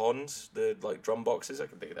sit-on cajons, the like drum boxes, I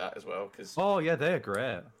can do that as well. Oh yeah, they're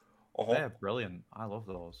great. They're brilliant. I love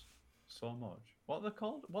those so much. What are they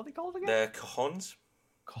called? What are they called again? They're cajons.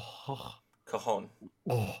 Cajon.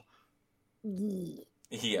 Oh.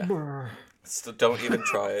 Yeah. So don't even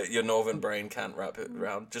try it. Your northern brain can't wrap it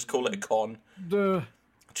around. Just call it a con.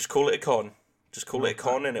 Just call it a con. Just call it a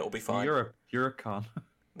con, and it'll be fine. You're a con.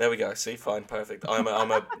 There we go. See, fine, perfect. I'm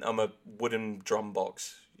a wooden drum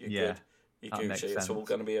box. You're good. You That makes Gucci, it's all sense.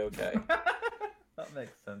 gonna be okay. That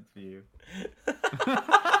makes sense for you.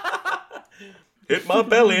 Hit my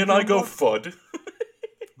belly and I go fud.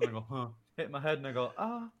 I go, huh. Hit my head and I go,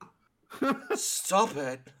 ah. Stop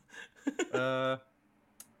it.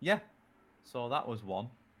 Yeah. So that was one.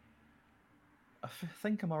 I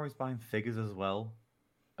think I'm always buying figures as well.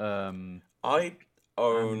 I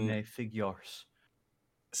own. Anime figures.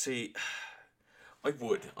 See, I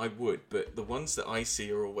would, but the ones that I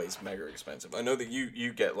see are always mega expensive. I know that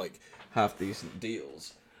you get like half decent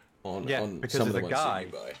deals on because some of there's the a ones guy. that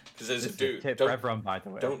you buy. Because there's This a is a dude. tip for everyone, by the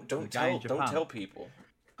way. Don't There's a guy in Japan. tell people.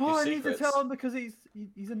 Oh, your I need to secrets. tell him because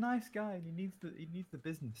he's a nice guy and he needs the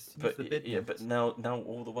business. He needs the business. Yeah, but now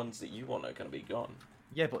all the ones that you want are gonna be gone.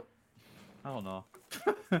 Yeah, but I don't know.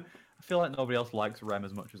 I feel like nobody else likes Rem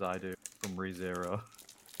as much as I do from ReZero.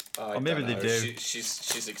 Or maybe they do.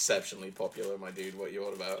 She's exceptionally popular, my dude. What you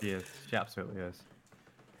on about? She is. She absolutely is.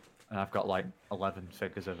 And I've got like 11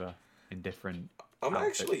 figures of her in different. I'm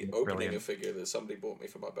outfits. actually It's opening brilliant. a figure that somebody bought me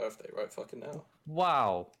for my birthday right fucking now.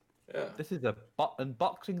 Wow. Yeah. This is a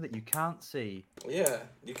unboxing that you can't see. Yeah,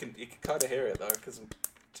 you can kind of hear it though, because I'm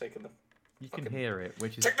taking the. You can hear it,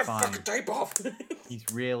 which is Take the fine. fucking tape off. He's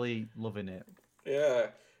really loving it. Yeah,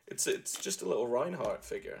 it's just a little Reinhardt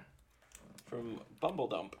figure from Bumble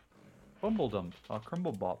Dump. Bumble Dump, or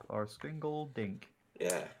Crumble Bop, or Skringle Dink.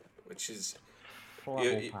 Yeah, which is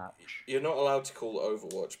Flabble Patch. you're not allowed to call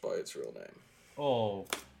Overwatch by its real name, Oh.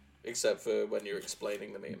 except for when you're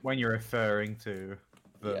explaining the meme. When you're referring to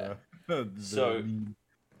the. So,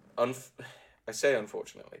 I say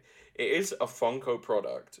unfortunately, it is a Funko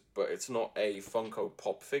product, but it's not a Funko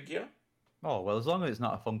Pop figure. Oh, well, as long as it's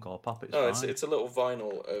not a Funko Pop, it's No, fine. it's a little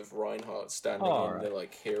vinyl of Reinhardt standing in the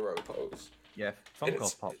like hero pose. Yeah,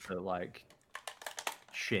 Funko Pops are like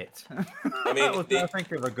shit. I mean, I was trying to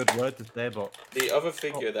think of a good word to say, but the other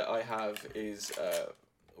figure that I have is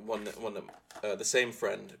one that the same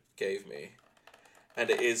friend gave me, and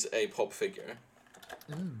it is a pop figure,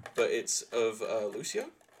 but it's of Lucio.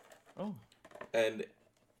 Oh. And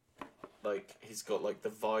like he's got like the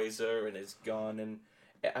visor and his gun, and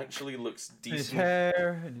it actually looks decent. His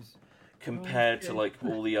hair and his compared to like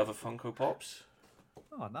all the other Funko Pops.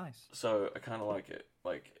 Oh, nice. So I kind of like it.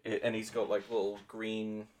 And he's got like little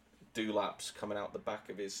green dewlaps coming out the back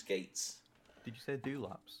of his skates. Did you say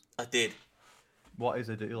dewlaps? I did. What is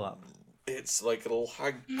a dewlap? It's like a little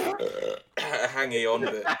hangy on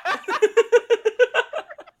bit.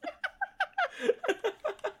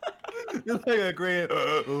 You're like a green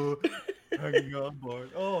hanging on board.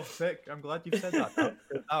 Oh, sick! I'm glad you said that.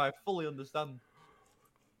 Now I fully understand.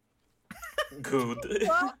 Good.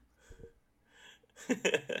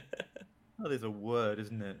 That is a word,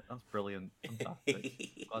 isn't it? That's brilliant.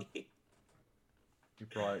 Fantastic. Glad you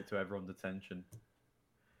brought it to everyone's attention.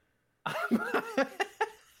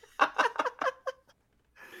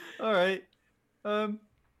 All right.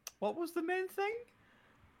 What was the main thing?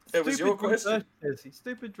 It was your question.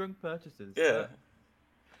 Stupid drunk purchases. Yeah.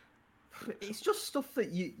 It's just stuff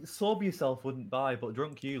that you sober yourself wouldn't buy, but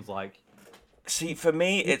drunk you's like. See, for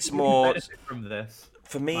me, it's you more. benefit from this.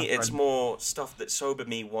 For me, it's more stuff that sober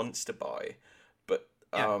me wants to buy, but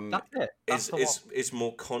that's it. is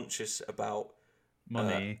more conscious about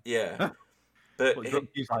money. Yeah, but drunk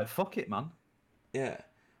you's like fuck it, man. Yeah,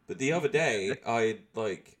 but the other day I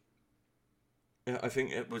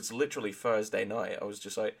think it was literally Thursday night. I was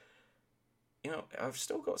just like, I've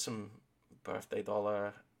still got some birthday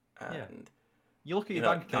dollar, and you look at your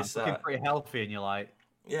bank account, it's looking pretty healthy, and you're like,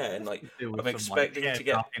 and like I'm expecting to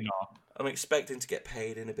get. I'm expecting to get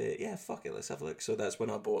paid in a bit. Yeah, fuck it, let's have a look. So that's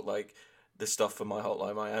when I bought like the stuff for my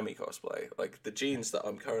Hotline Miami cosplay, like the jeans that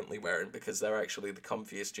I'm currently wearing because they're actually the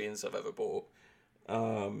comfiest jeans I've ever bought.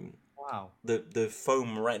 Wow. The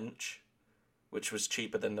foam wrench, which was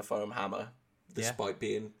cheaper than the foam hammer, despite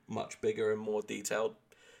being much bigger and more detailed.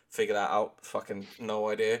 Figure that out. Fucking no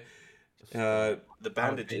idea. The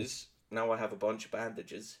bandages. Now I have a bunch of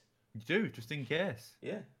bandages. You do, just in case.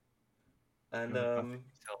 Yeah. And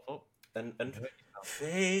and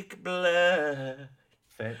fake blood.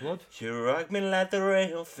 Fake blood? You rock me like the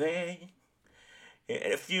real thing.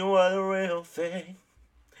 And if you were the real thing,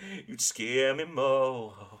 you'd scare me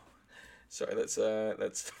more. Sorry, that's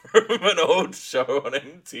from an old show on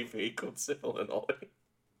MTV called Civil and Ollie.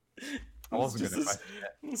 I wasn't going to question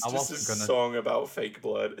it. It's just a song about fake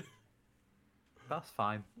blood. That's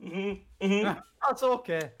fine. Mm-hmm. That's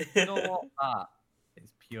okay. You know what? That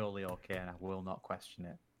is purely okay, and I will not question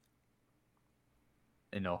it.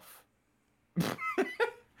 Enough.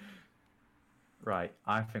 Right,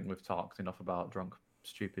 I think we've talked enough about drunk,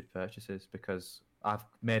 stupid purchases because I've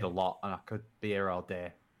made a lot, and I could be here all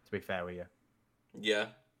day, to To be fair with you. Yeah.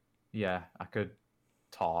 Yeah, I could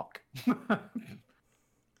talk.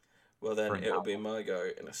 Well, then it'll be my go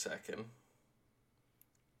in a second.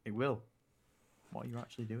 It will. What are you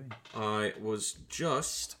actually doing? I was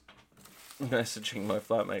just messaging my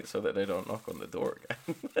flatmate so that they don't knock on the door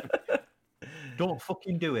again. Don't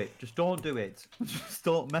fucking do it. Just don't do it. Just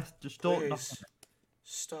don't mess. Just don't knock on it.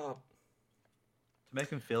 Stop. To make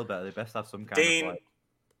them feel better, they best have some kind Dean. of like.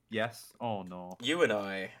 Yes. Oh no. You and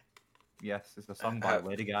I. Yes, it's a song by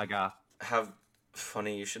Lady Gaga. Have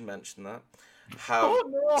funny you should mention that. Have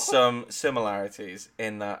some similarities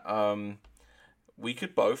in that we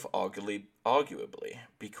could both arguably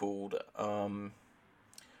be called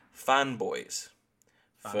fanboys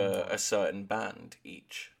for a certain band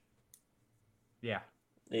each. Yeah.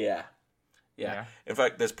 Yeah. In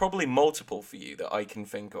fact, there's probably multiple for you that I can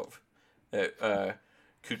think of that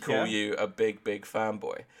could call you a big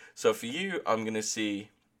fanboy. So for you, I'm gonna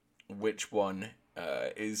see which one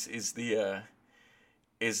is the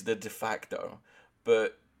de facto,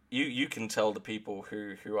 but you can tell the people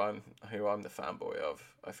who I'm the fanboy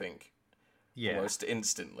of, I think, almost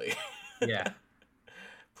instantly. Yeah.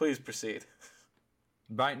 Please proceed.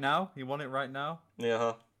 Right now? You want it right now?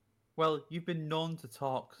 Yeah. Well, you've been known to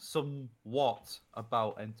talk somewhat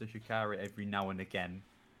about Enter Shikari every now and again.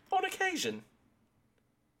 On occasion.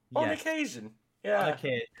 Yes. On occasion. Yeah. On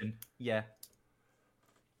occasion. Yeah.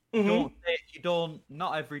 Mm-hmm. Don't say it. You don't.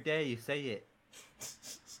 Not every day you say it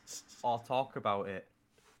or talk about it.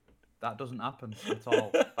 That doesn't happen at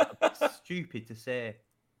all. That's stupid to say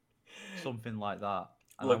something like that.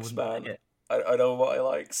 Looks bad. I know what I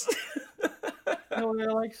likes. I know what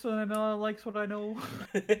I likes, and I know I likes what I know.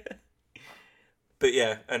 But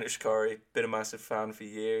yeah, Enter Shikari, been a massive fan for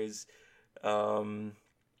years.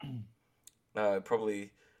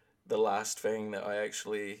 Probably the last thing that I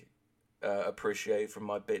actually appreciate from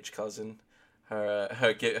my bitch cousin,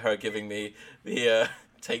 her giving me the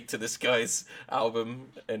Take to the Skies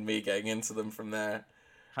album and me getting into them from there.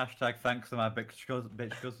 Hashtag thanks to my bitch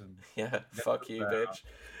cousin. Yeah, fuck you, bitch.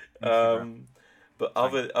 But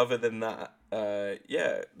other than that,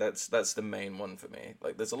 yeah, that's the main one for me.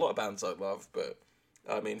 Like, there's a lot of bands I love, but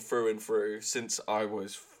I mean, through and through, since I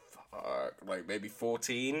was like maybe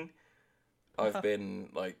 14, I've been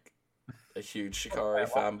like a huge Shikari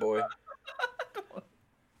fanboy.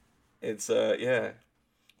 It's yeah,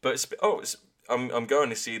 but I'm going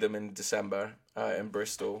to see them in December in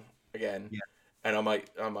Bristol again, and I might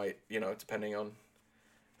depending on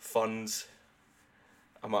funds,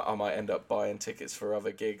 I might end up buying tickets for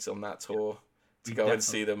other gigs on that tour to go and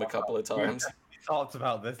see them a couple of times. We talked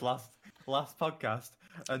about this last podcast,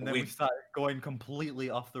 and then we started going completely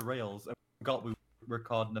off the rails. And we were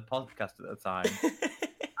recording a podcast at the time,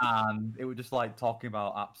 and it was just like talking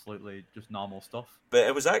about absolutely just normal stuff. But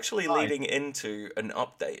it was actually leading into an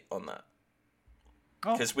update on that,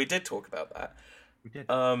 because we did talk about that. We did.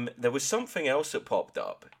 There was something else that popped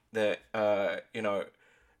up that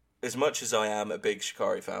as much as I am a big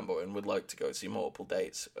Shikari fanboy and would like to go see multiple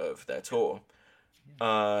dates of their tour,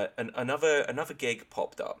 another gig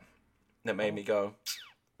popped up that made me go,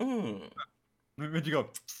 Where'd you go?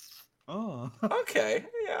 Oh. Okay,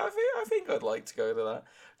 yeah, I think I'd like to go to that.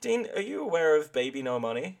 Dean, are you aware of Baby No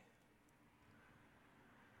Money?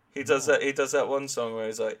 He does that. He does that one song where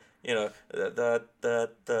he's like, when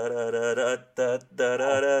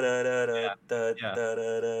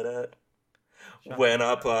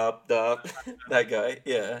I popped up. That guy,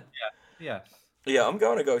 yeah. Yes. Yeah, I'm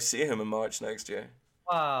going to go see him in March next year.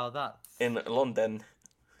 Wow, that's... In London.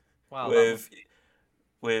 Wow.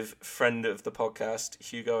 With friend of the podcast,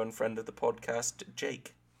 Hugo, and friend of the podcast,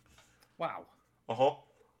 Jake. Wow. Uh-huh.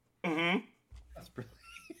 Mm-hmm. That's brilliant.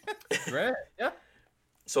 Great, yeah.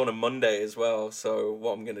 It's on a Monday as well, so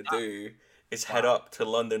what I'm going to do is head up to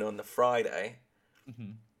London on the Friday,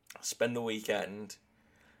 spend the weekend,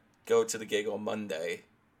 go to the gig on Monday,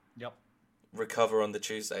 recover on the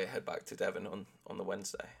Tuesday, head back to Devon on the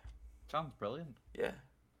Wednesday. Sounds brilliant. Yeah.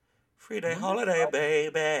 3-day holiday,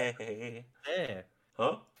 baby. Yeah.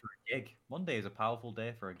 Huh? For a gig. Monday is a powerful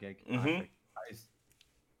day for a gig. Mm-hmm.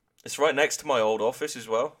 It's right next to my old office as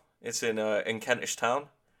well. It's in Kentish Town.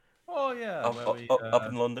 Oh, yeah. Up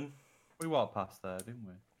in London. We walked past there, didn't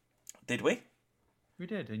we? Did we? We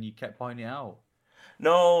did, and you kept pointing it out.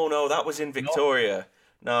 No, that was in Victoria.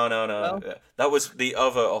 No. Well, that was the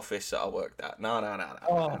other office that I worked at. No.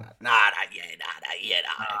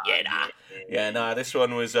 Yeah, this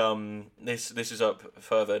one was this is up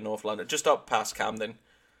further North London, just up past Camden,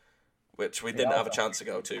 which we didn't have a chance to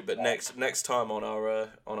go to. But next time on our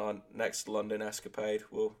next London escapade,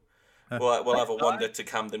 we'll have a wander to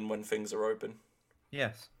Camden when things are open.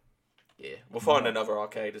 Yes. Yeah, we'll find another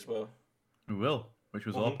arcade as well. We will, which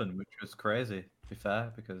was open, which was crazy, to be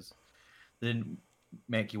fair, because they didn't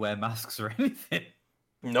make you wear masks or anything.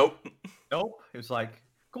 Nope. Nope. It was like,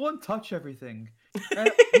 go and touch everything.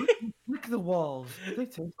 Lick the walls. They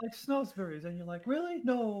taste like snozzberries. And you're like, really?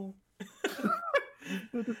 No.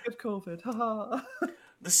 You'll just get COVID. Haha.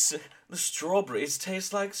 The strawberries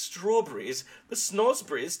taste like strawberries. The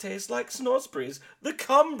snozzberries taste like snozzberries. The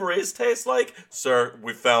cumberries taste like... Sir,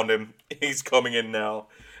 we found him. He's coming in now.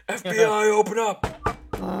 FBI, open up!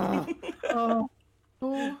 Oh.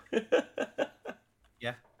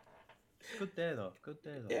 Yeah. Good day, though. Good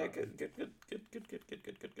day, though. Yeah, good.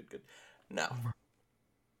 Now,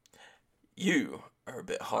 you are a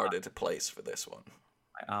bit harder to place for this one.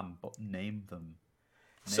 I am, but name them.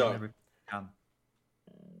 So... every can.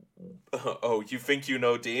 Oh, you think you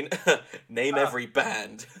know Dean? Name every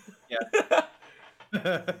band. Yeah.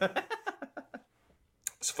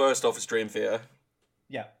 So first off is Dream Theater.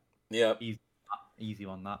 Yeah. Yeah. Easy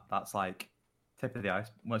on that. That's like tip of the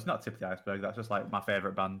ice. Well, it's not tip of the iceberg. That's just like my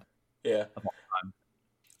favorite band. Yeah. Of all time.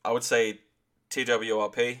 I would say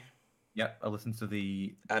TWRP. Yeah, I listened to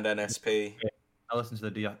the and NSP. I listened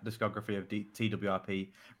to the discography of TWRP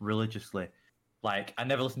religiously. Like, I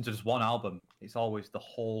never listened to just one album. It's always the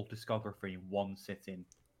whole discography in one sitting.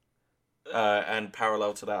 And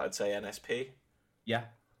parallel to that, I'd say NSP. Yeah,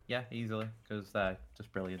 easily, because they're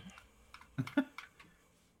just brilliant.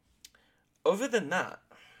 Other than that,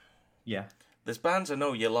 yeah, there's bands I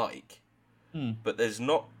know you like, but there's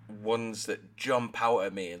not ones that jump out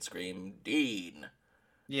at me and scream, Dean.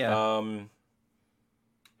 Yeah.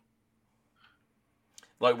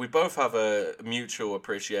 Like, we both have a mutual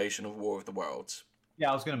appreciation of War of the Worlds.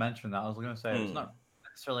 Yeah, I was going to mention that. I was going to say it's not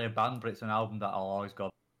necessarily a band, but it's an album that I'll always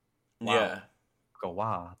go, wow. Yeah.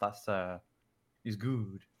 Wow, that's is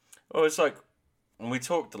good. Well, it's like, we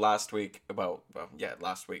talked last week about,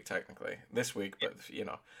 last week technically, this week, but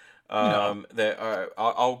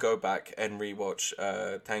I'll go back and rewatch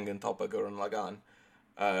Tengen Toppa Gurren Lagann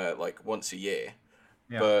like once a year.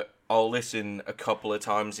 Yeah. But I'll listen a couple of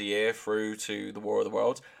times a year through to the War of the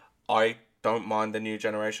Worlds. I don't mind the new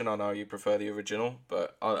generation. I know you prefer the original,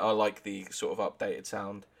 but I like the sort of updated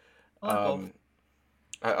sound.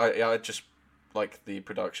 I just like the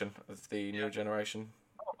production of the new generation.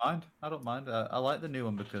 I don't mind. I like the new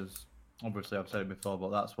one because, obviously, I've said it before, but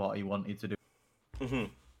that's what he wanted to do. Mm-hmm.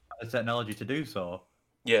 The technology to do so.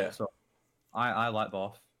 Yeah. So, I like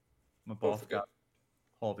both. I'm a both guy.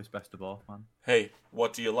 His best of both, man. Hey,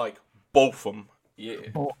 what do you like? Botham. Yeah.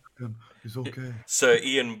 Botham is okay. Sir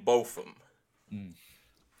Ian Botham.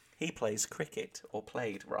 He plays cricket, or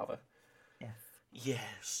played, rather. Yes.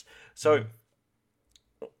 Yes. So,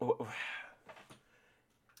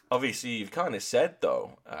 obviously, you've kind of said,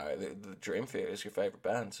 though, the Dream Theater is your favourite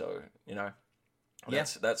band, so,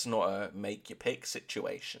 that's not a make-you-pick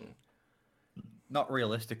situation. Not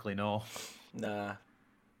realistically, no. Nah.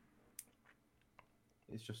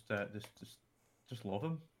 It's just love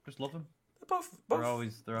them. Just love them.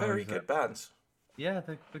 They're very good bands. Yeah,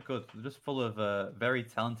 they're good. They're just full of very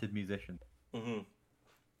talented musicians.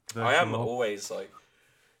 Mm-hmm. I am always like,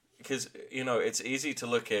 because it's easy to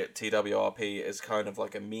look at TWRP as kind of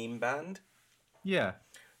like a meme band. Yeah.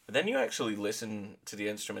 But then you actually listen to the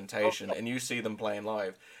instrumentation and you see them playing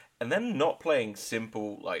live, and then not playing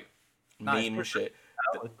simple like meme shit.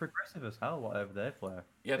 It's progressive as hell, whatever they play.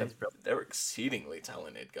 Yeah, they're exceedingly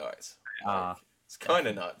talented guys. It's kind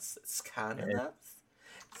of nuts. It's kind of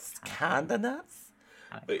nuts.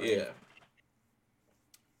 But yeah.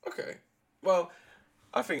 Okay. Well,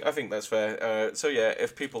 I think that's fair. So yeah,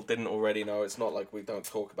 if people didn't already know, it's not like we don't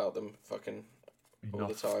talk about them fucking all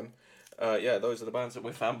the time. Yeah, those are the bands that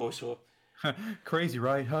we're fanboys for. Crazy,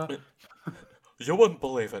 right? Huh? You wouldn't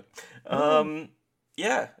believe it.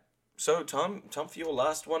 Yeah. So, time for your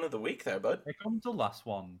last one of the week there, bud. Here comes the last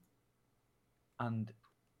one. And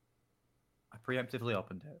I preemptively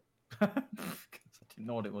opened it. Because I didn't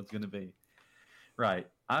know what it was going to be. Right.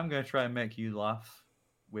 I'm going to try and make you laugh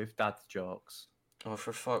with dad's jokes. Oh,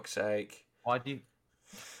 for fuck's sake. Why do you...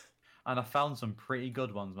 And I found some pretty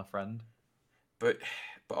good ones, my friend. But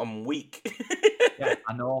I'm weak. Yeah,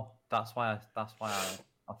 I know. That's why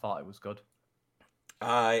I thought it was good.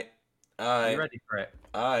 Are you ready for it?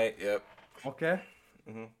 Yep. Okay.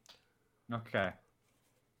 Mm-hmm. Okay.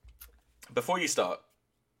 Before you start,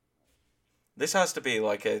 this has to be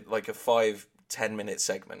like a 5-10 minute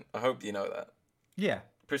segment. I hope you know that. Yeah.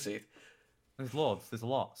 Proceed. There's loads. There's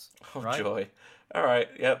lots. Oh, right? Joy. All right.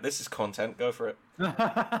 Yep. This is content. Go for it.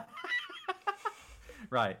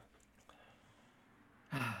 Right.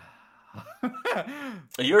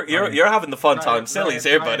 You're having the fun time sillies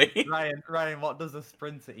here, buddy. Ryan, what does a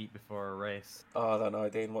sprinter eat before a race? Oh, I don't know,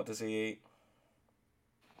 Dean. What does he eat?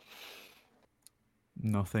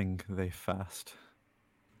 Nothing. They fast.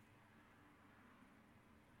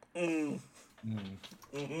 Mm. Mm.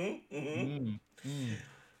 Mm-hmm. Mm-hmm. Mm. Mm.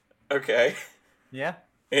 Okay. Yeah.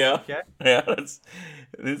 Yeah. Okay. Yeah.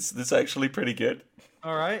 That's actually pretty good.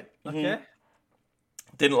 All right. Okay.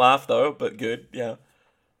 Didn't laugh though, but good. Yeah.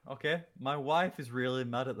 Okay. My wife is really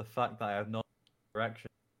mad at the fact that I have no direction.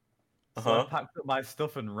 So I packed up my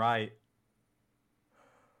stuff and write.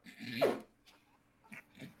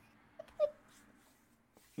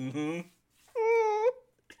 Mm-hmm.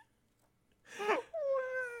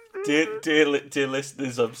 Dear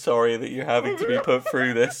listeners, I'm sorry that you're having to be put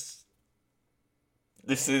through this.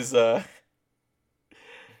 This is a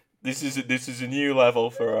new level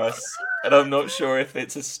for us, and I'm not sure if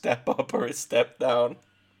it's a step up or a step down.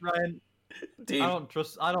 Ryan, Dean. I don't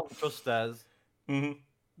trust stairs. Mm-hmm.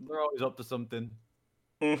 They're always up to something.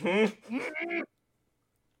 Mm-hmm.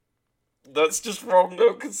 That's just wrong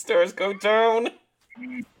though, because stairs go down.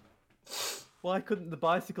 Why couldn't the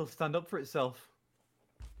bicycle stand up for itself?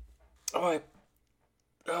 I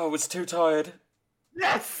was too tired.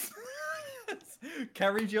 Yes!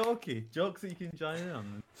 Carry jokey. Jokes that you can join in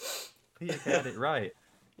on. Peter had it right.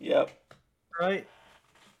 Yep. Right.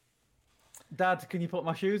 Dad, can you put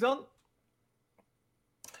my shoes on?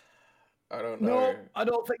 I don't know. No, I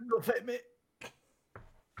don't think they'll fit me.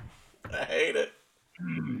 I hate it.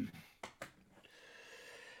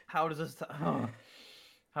 How does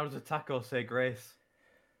a taco say grace?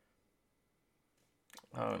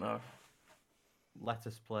 I don't know. Let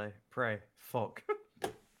us pray. Fuck.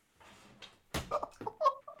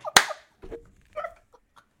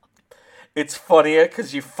 It's funnier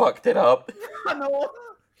because you fucked it up. I know.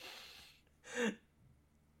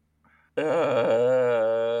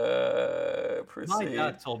 Proceed. My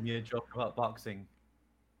dad told me a joke about boxing.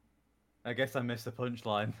 I guess I missed the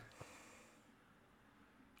punchline.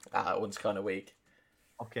 That one's kind of weak.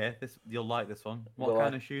 Okay, you'll like this one. What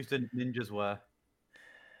kind of shoes do ninjas wear?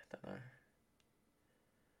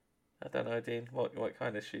 I don't know, Dean. What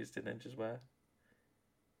kind of shoes do ninjas wear?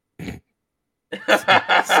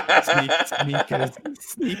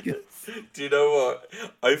 Sneakers. Do you know what?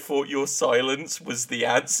 I thought your silence was the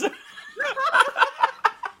answer.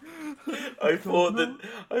 I thought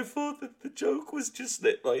that the joke was just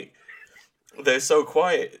that, like, they're so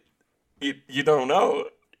quiet. You don't know.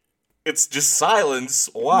 It's just silence.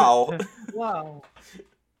 Wow. Wow.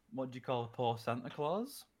 What do you call a poor Santa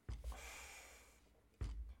Claus?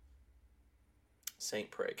 Saint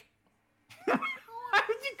Prick. Why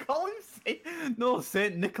would you call him Saint? No,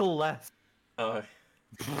 Saint Nicholas. Oh.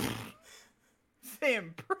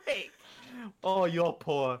 Saint Prick. Oh, you're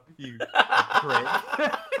poor, you prick.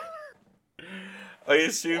 I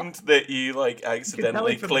assumed that you like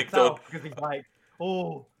accidentally clicked on. Because he's like,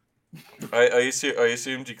 oh. I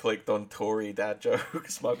assumed you clicked on Tory dad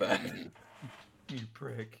jokes. My bad. You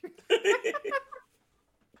prick.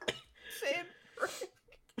 Saint Prick.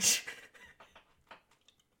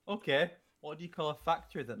 Okay. What do you call a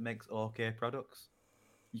factory that makes okay products?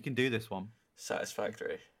 You can do this one.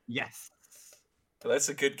 Satisfactory. Yes. But that's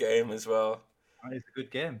a good game as well. It's a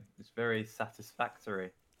good game. It's very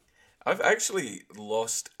satisfactory. I've actually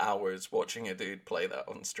lost hours watching a dude play that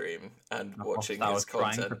on stream and watching his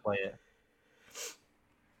content. Trying to play it.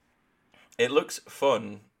 It looks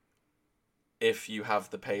fun if you have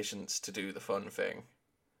the patience to do the fun thing.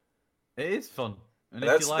 It is fun. And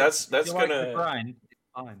that's like gonna the grind, it's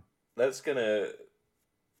fine. That's gonna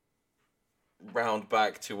round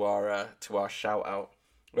back to our shout out,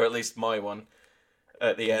 or at least my one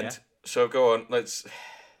at the end. Yeah. So go on, let's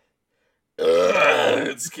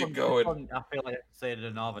keep going. I feel like I say it in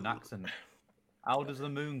a northern accent. How does the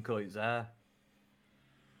moon cut its hair?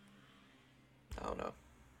 I don't know.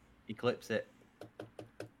 Eclipse it.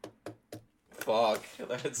 Fuck,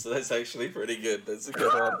 that's actually pretty good. That's a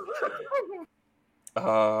good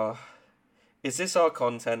one. Is this our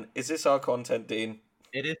content? Dean?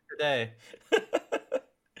 It is today.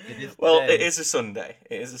 Well, it is a Sunday.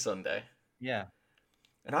 Yeah.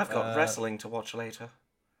 And I've got wrestling to watch later.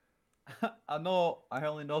 I know. I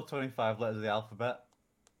only know 25 letters of the alphabet.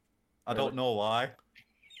 I don't know why.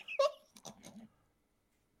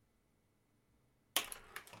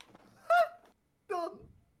 Done.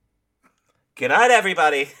 Good night,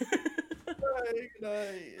 everybody. Good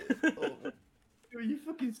night. Oh. Are you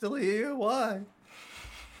fucking still here? Why?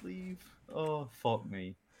 Leave. Oh, fuck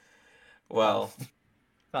me. Well,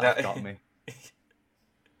 that's got me.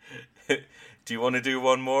 Do you want to do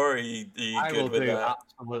one more? Or are you I good will with do that?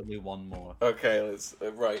 absolutely one more. Okay, let's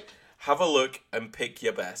right. Have a look and pick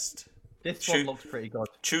your best. This one looks pretty good.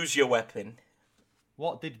 Choose your weapon.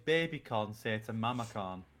 What did Baby Corn say to Mama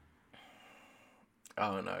Corn?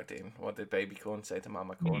 Oh no, Dean. What did Baby Corn say to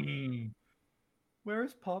Mama Corn? Where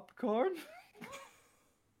is popcorn?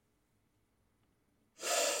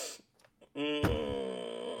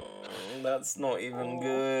 That's not even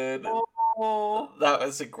good. Oh. That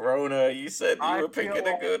was a groaner. You said you were picking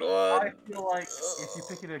a good one. I feel like if you're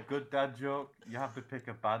picking a good dad joke, you have to pick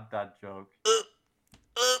a bad dad joke.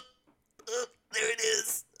 There it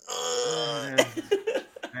is.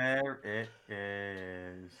 There it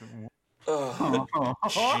is. Oh,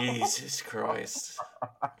 Jesus Christ.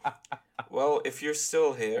 Well, if you're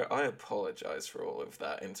still here, I apologize for all of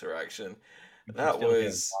that interaction. That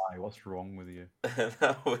was... What's wrong with you?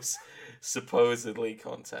 That was supposedly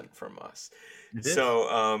content from us.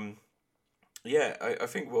 So, yeah, I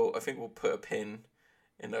think we'll put a pin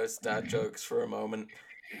in those dad jokes for a moment.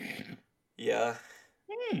 Yeah.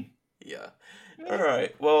 Yeah. All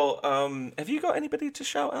right. Well, have you got anybody to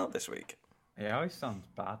shout out this week? It always sounds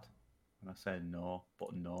bad when I say no,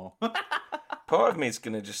 but no. Part of me is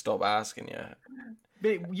gonna just stop asking you.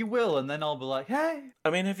 But you will, and then I'll be like, hey. I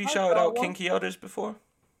mean, have you shouted out Kinky Otters before?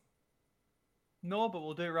 No, but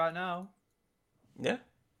we'll do it right now. Yeah.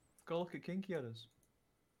 Go look at Kinky Otters.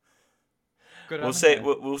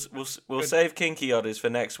 We'll save Kinky Otters for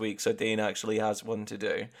next week, so Dean actually has one to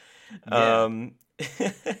do. Yeah.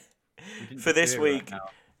 For this week,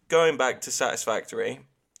 going back to Satisfactory,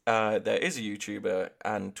 there is a YouTuber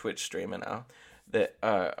and Twitch streamer now that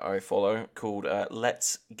I follow called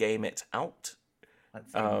Let's Game It Out.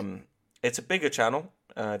 It's a bigger channel.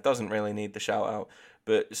 Doesn't really need the shout out,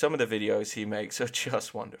 but some of the videos he makes are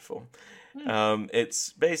just wonderful.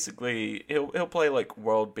 It's basically he'll play like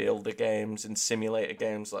world builder games and simulator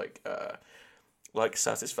games like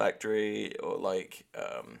Satisfactory, or like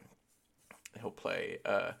he'll play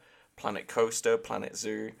Planet Coaster, Planet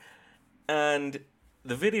Zoo, and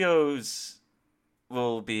the videos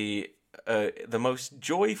will be the most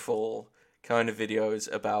joyful kind of videos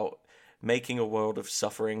about making a world of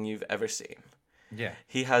suffering you've ever seen. Yeah.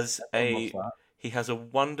 He has a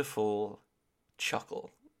wonderful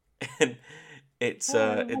chuckle. And it's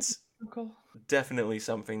definitely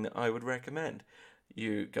something that I would recommend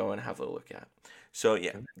you go and have a look at. So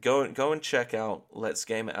yeah, go and check out Let's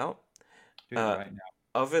Game It Out. Do it right now.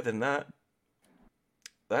 Other than that,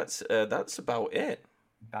 that's about it.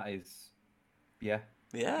 That is, yeah.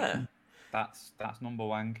 Yeah. That's number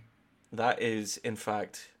one. That is, in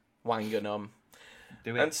fact, Wanganum.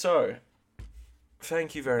 Do it. And so,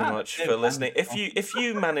 thank you very much for listening. If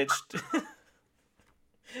you managed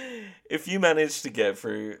if you managed to get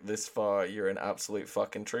through this far, you're an absolute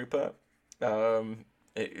fucking trooper.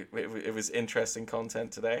 It was interesting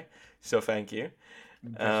content today, so thank you.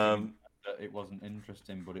 It wasn't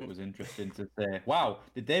interesting, but it was interesting to say, wow,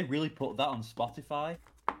 did they really put that on Spotify?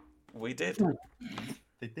 We did.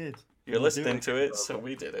 They did. You're listening to it, so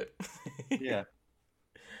we did it. Yeah.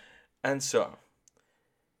 And so,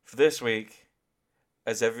 for this week,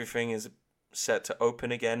 as everything is set to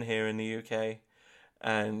open again here in the UK,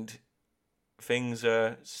 and things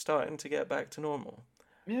are starting to get back to normal,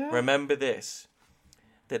 remember this,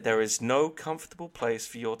 that there is no comfortable place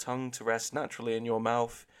for your tongue to rest naturally in your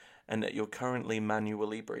mouth, and that you're currently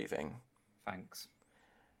manually breathing.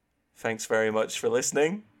 Thanks very much for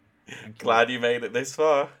listening. Glad you made it this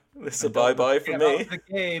far. This is a bye-bye for me. The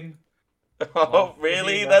game. Oh,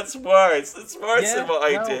 really? That's worse. It's worse than what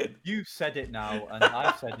I did. You said it now, and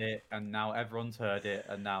I've said it, and now everyone's heard it,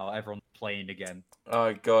 and now everyone's playing again.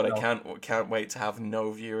 Oh God, I can't wait to have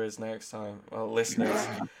no viewers next time. Well, listeners,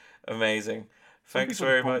 amazing. Thanks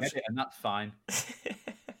very much. And that's fine.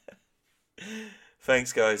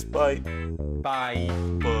 Thanks, guys. Bye. Bye.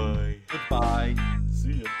 Bye. Goodbye.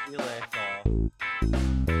 See ya. See you later.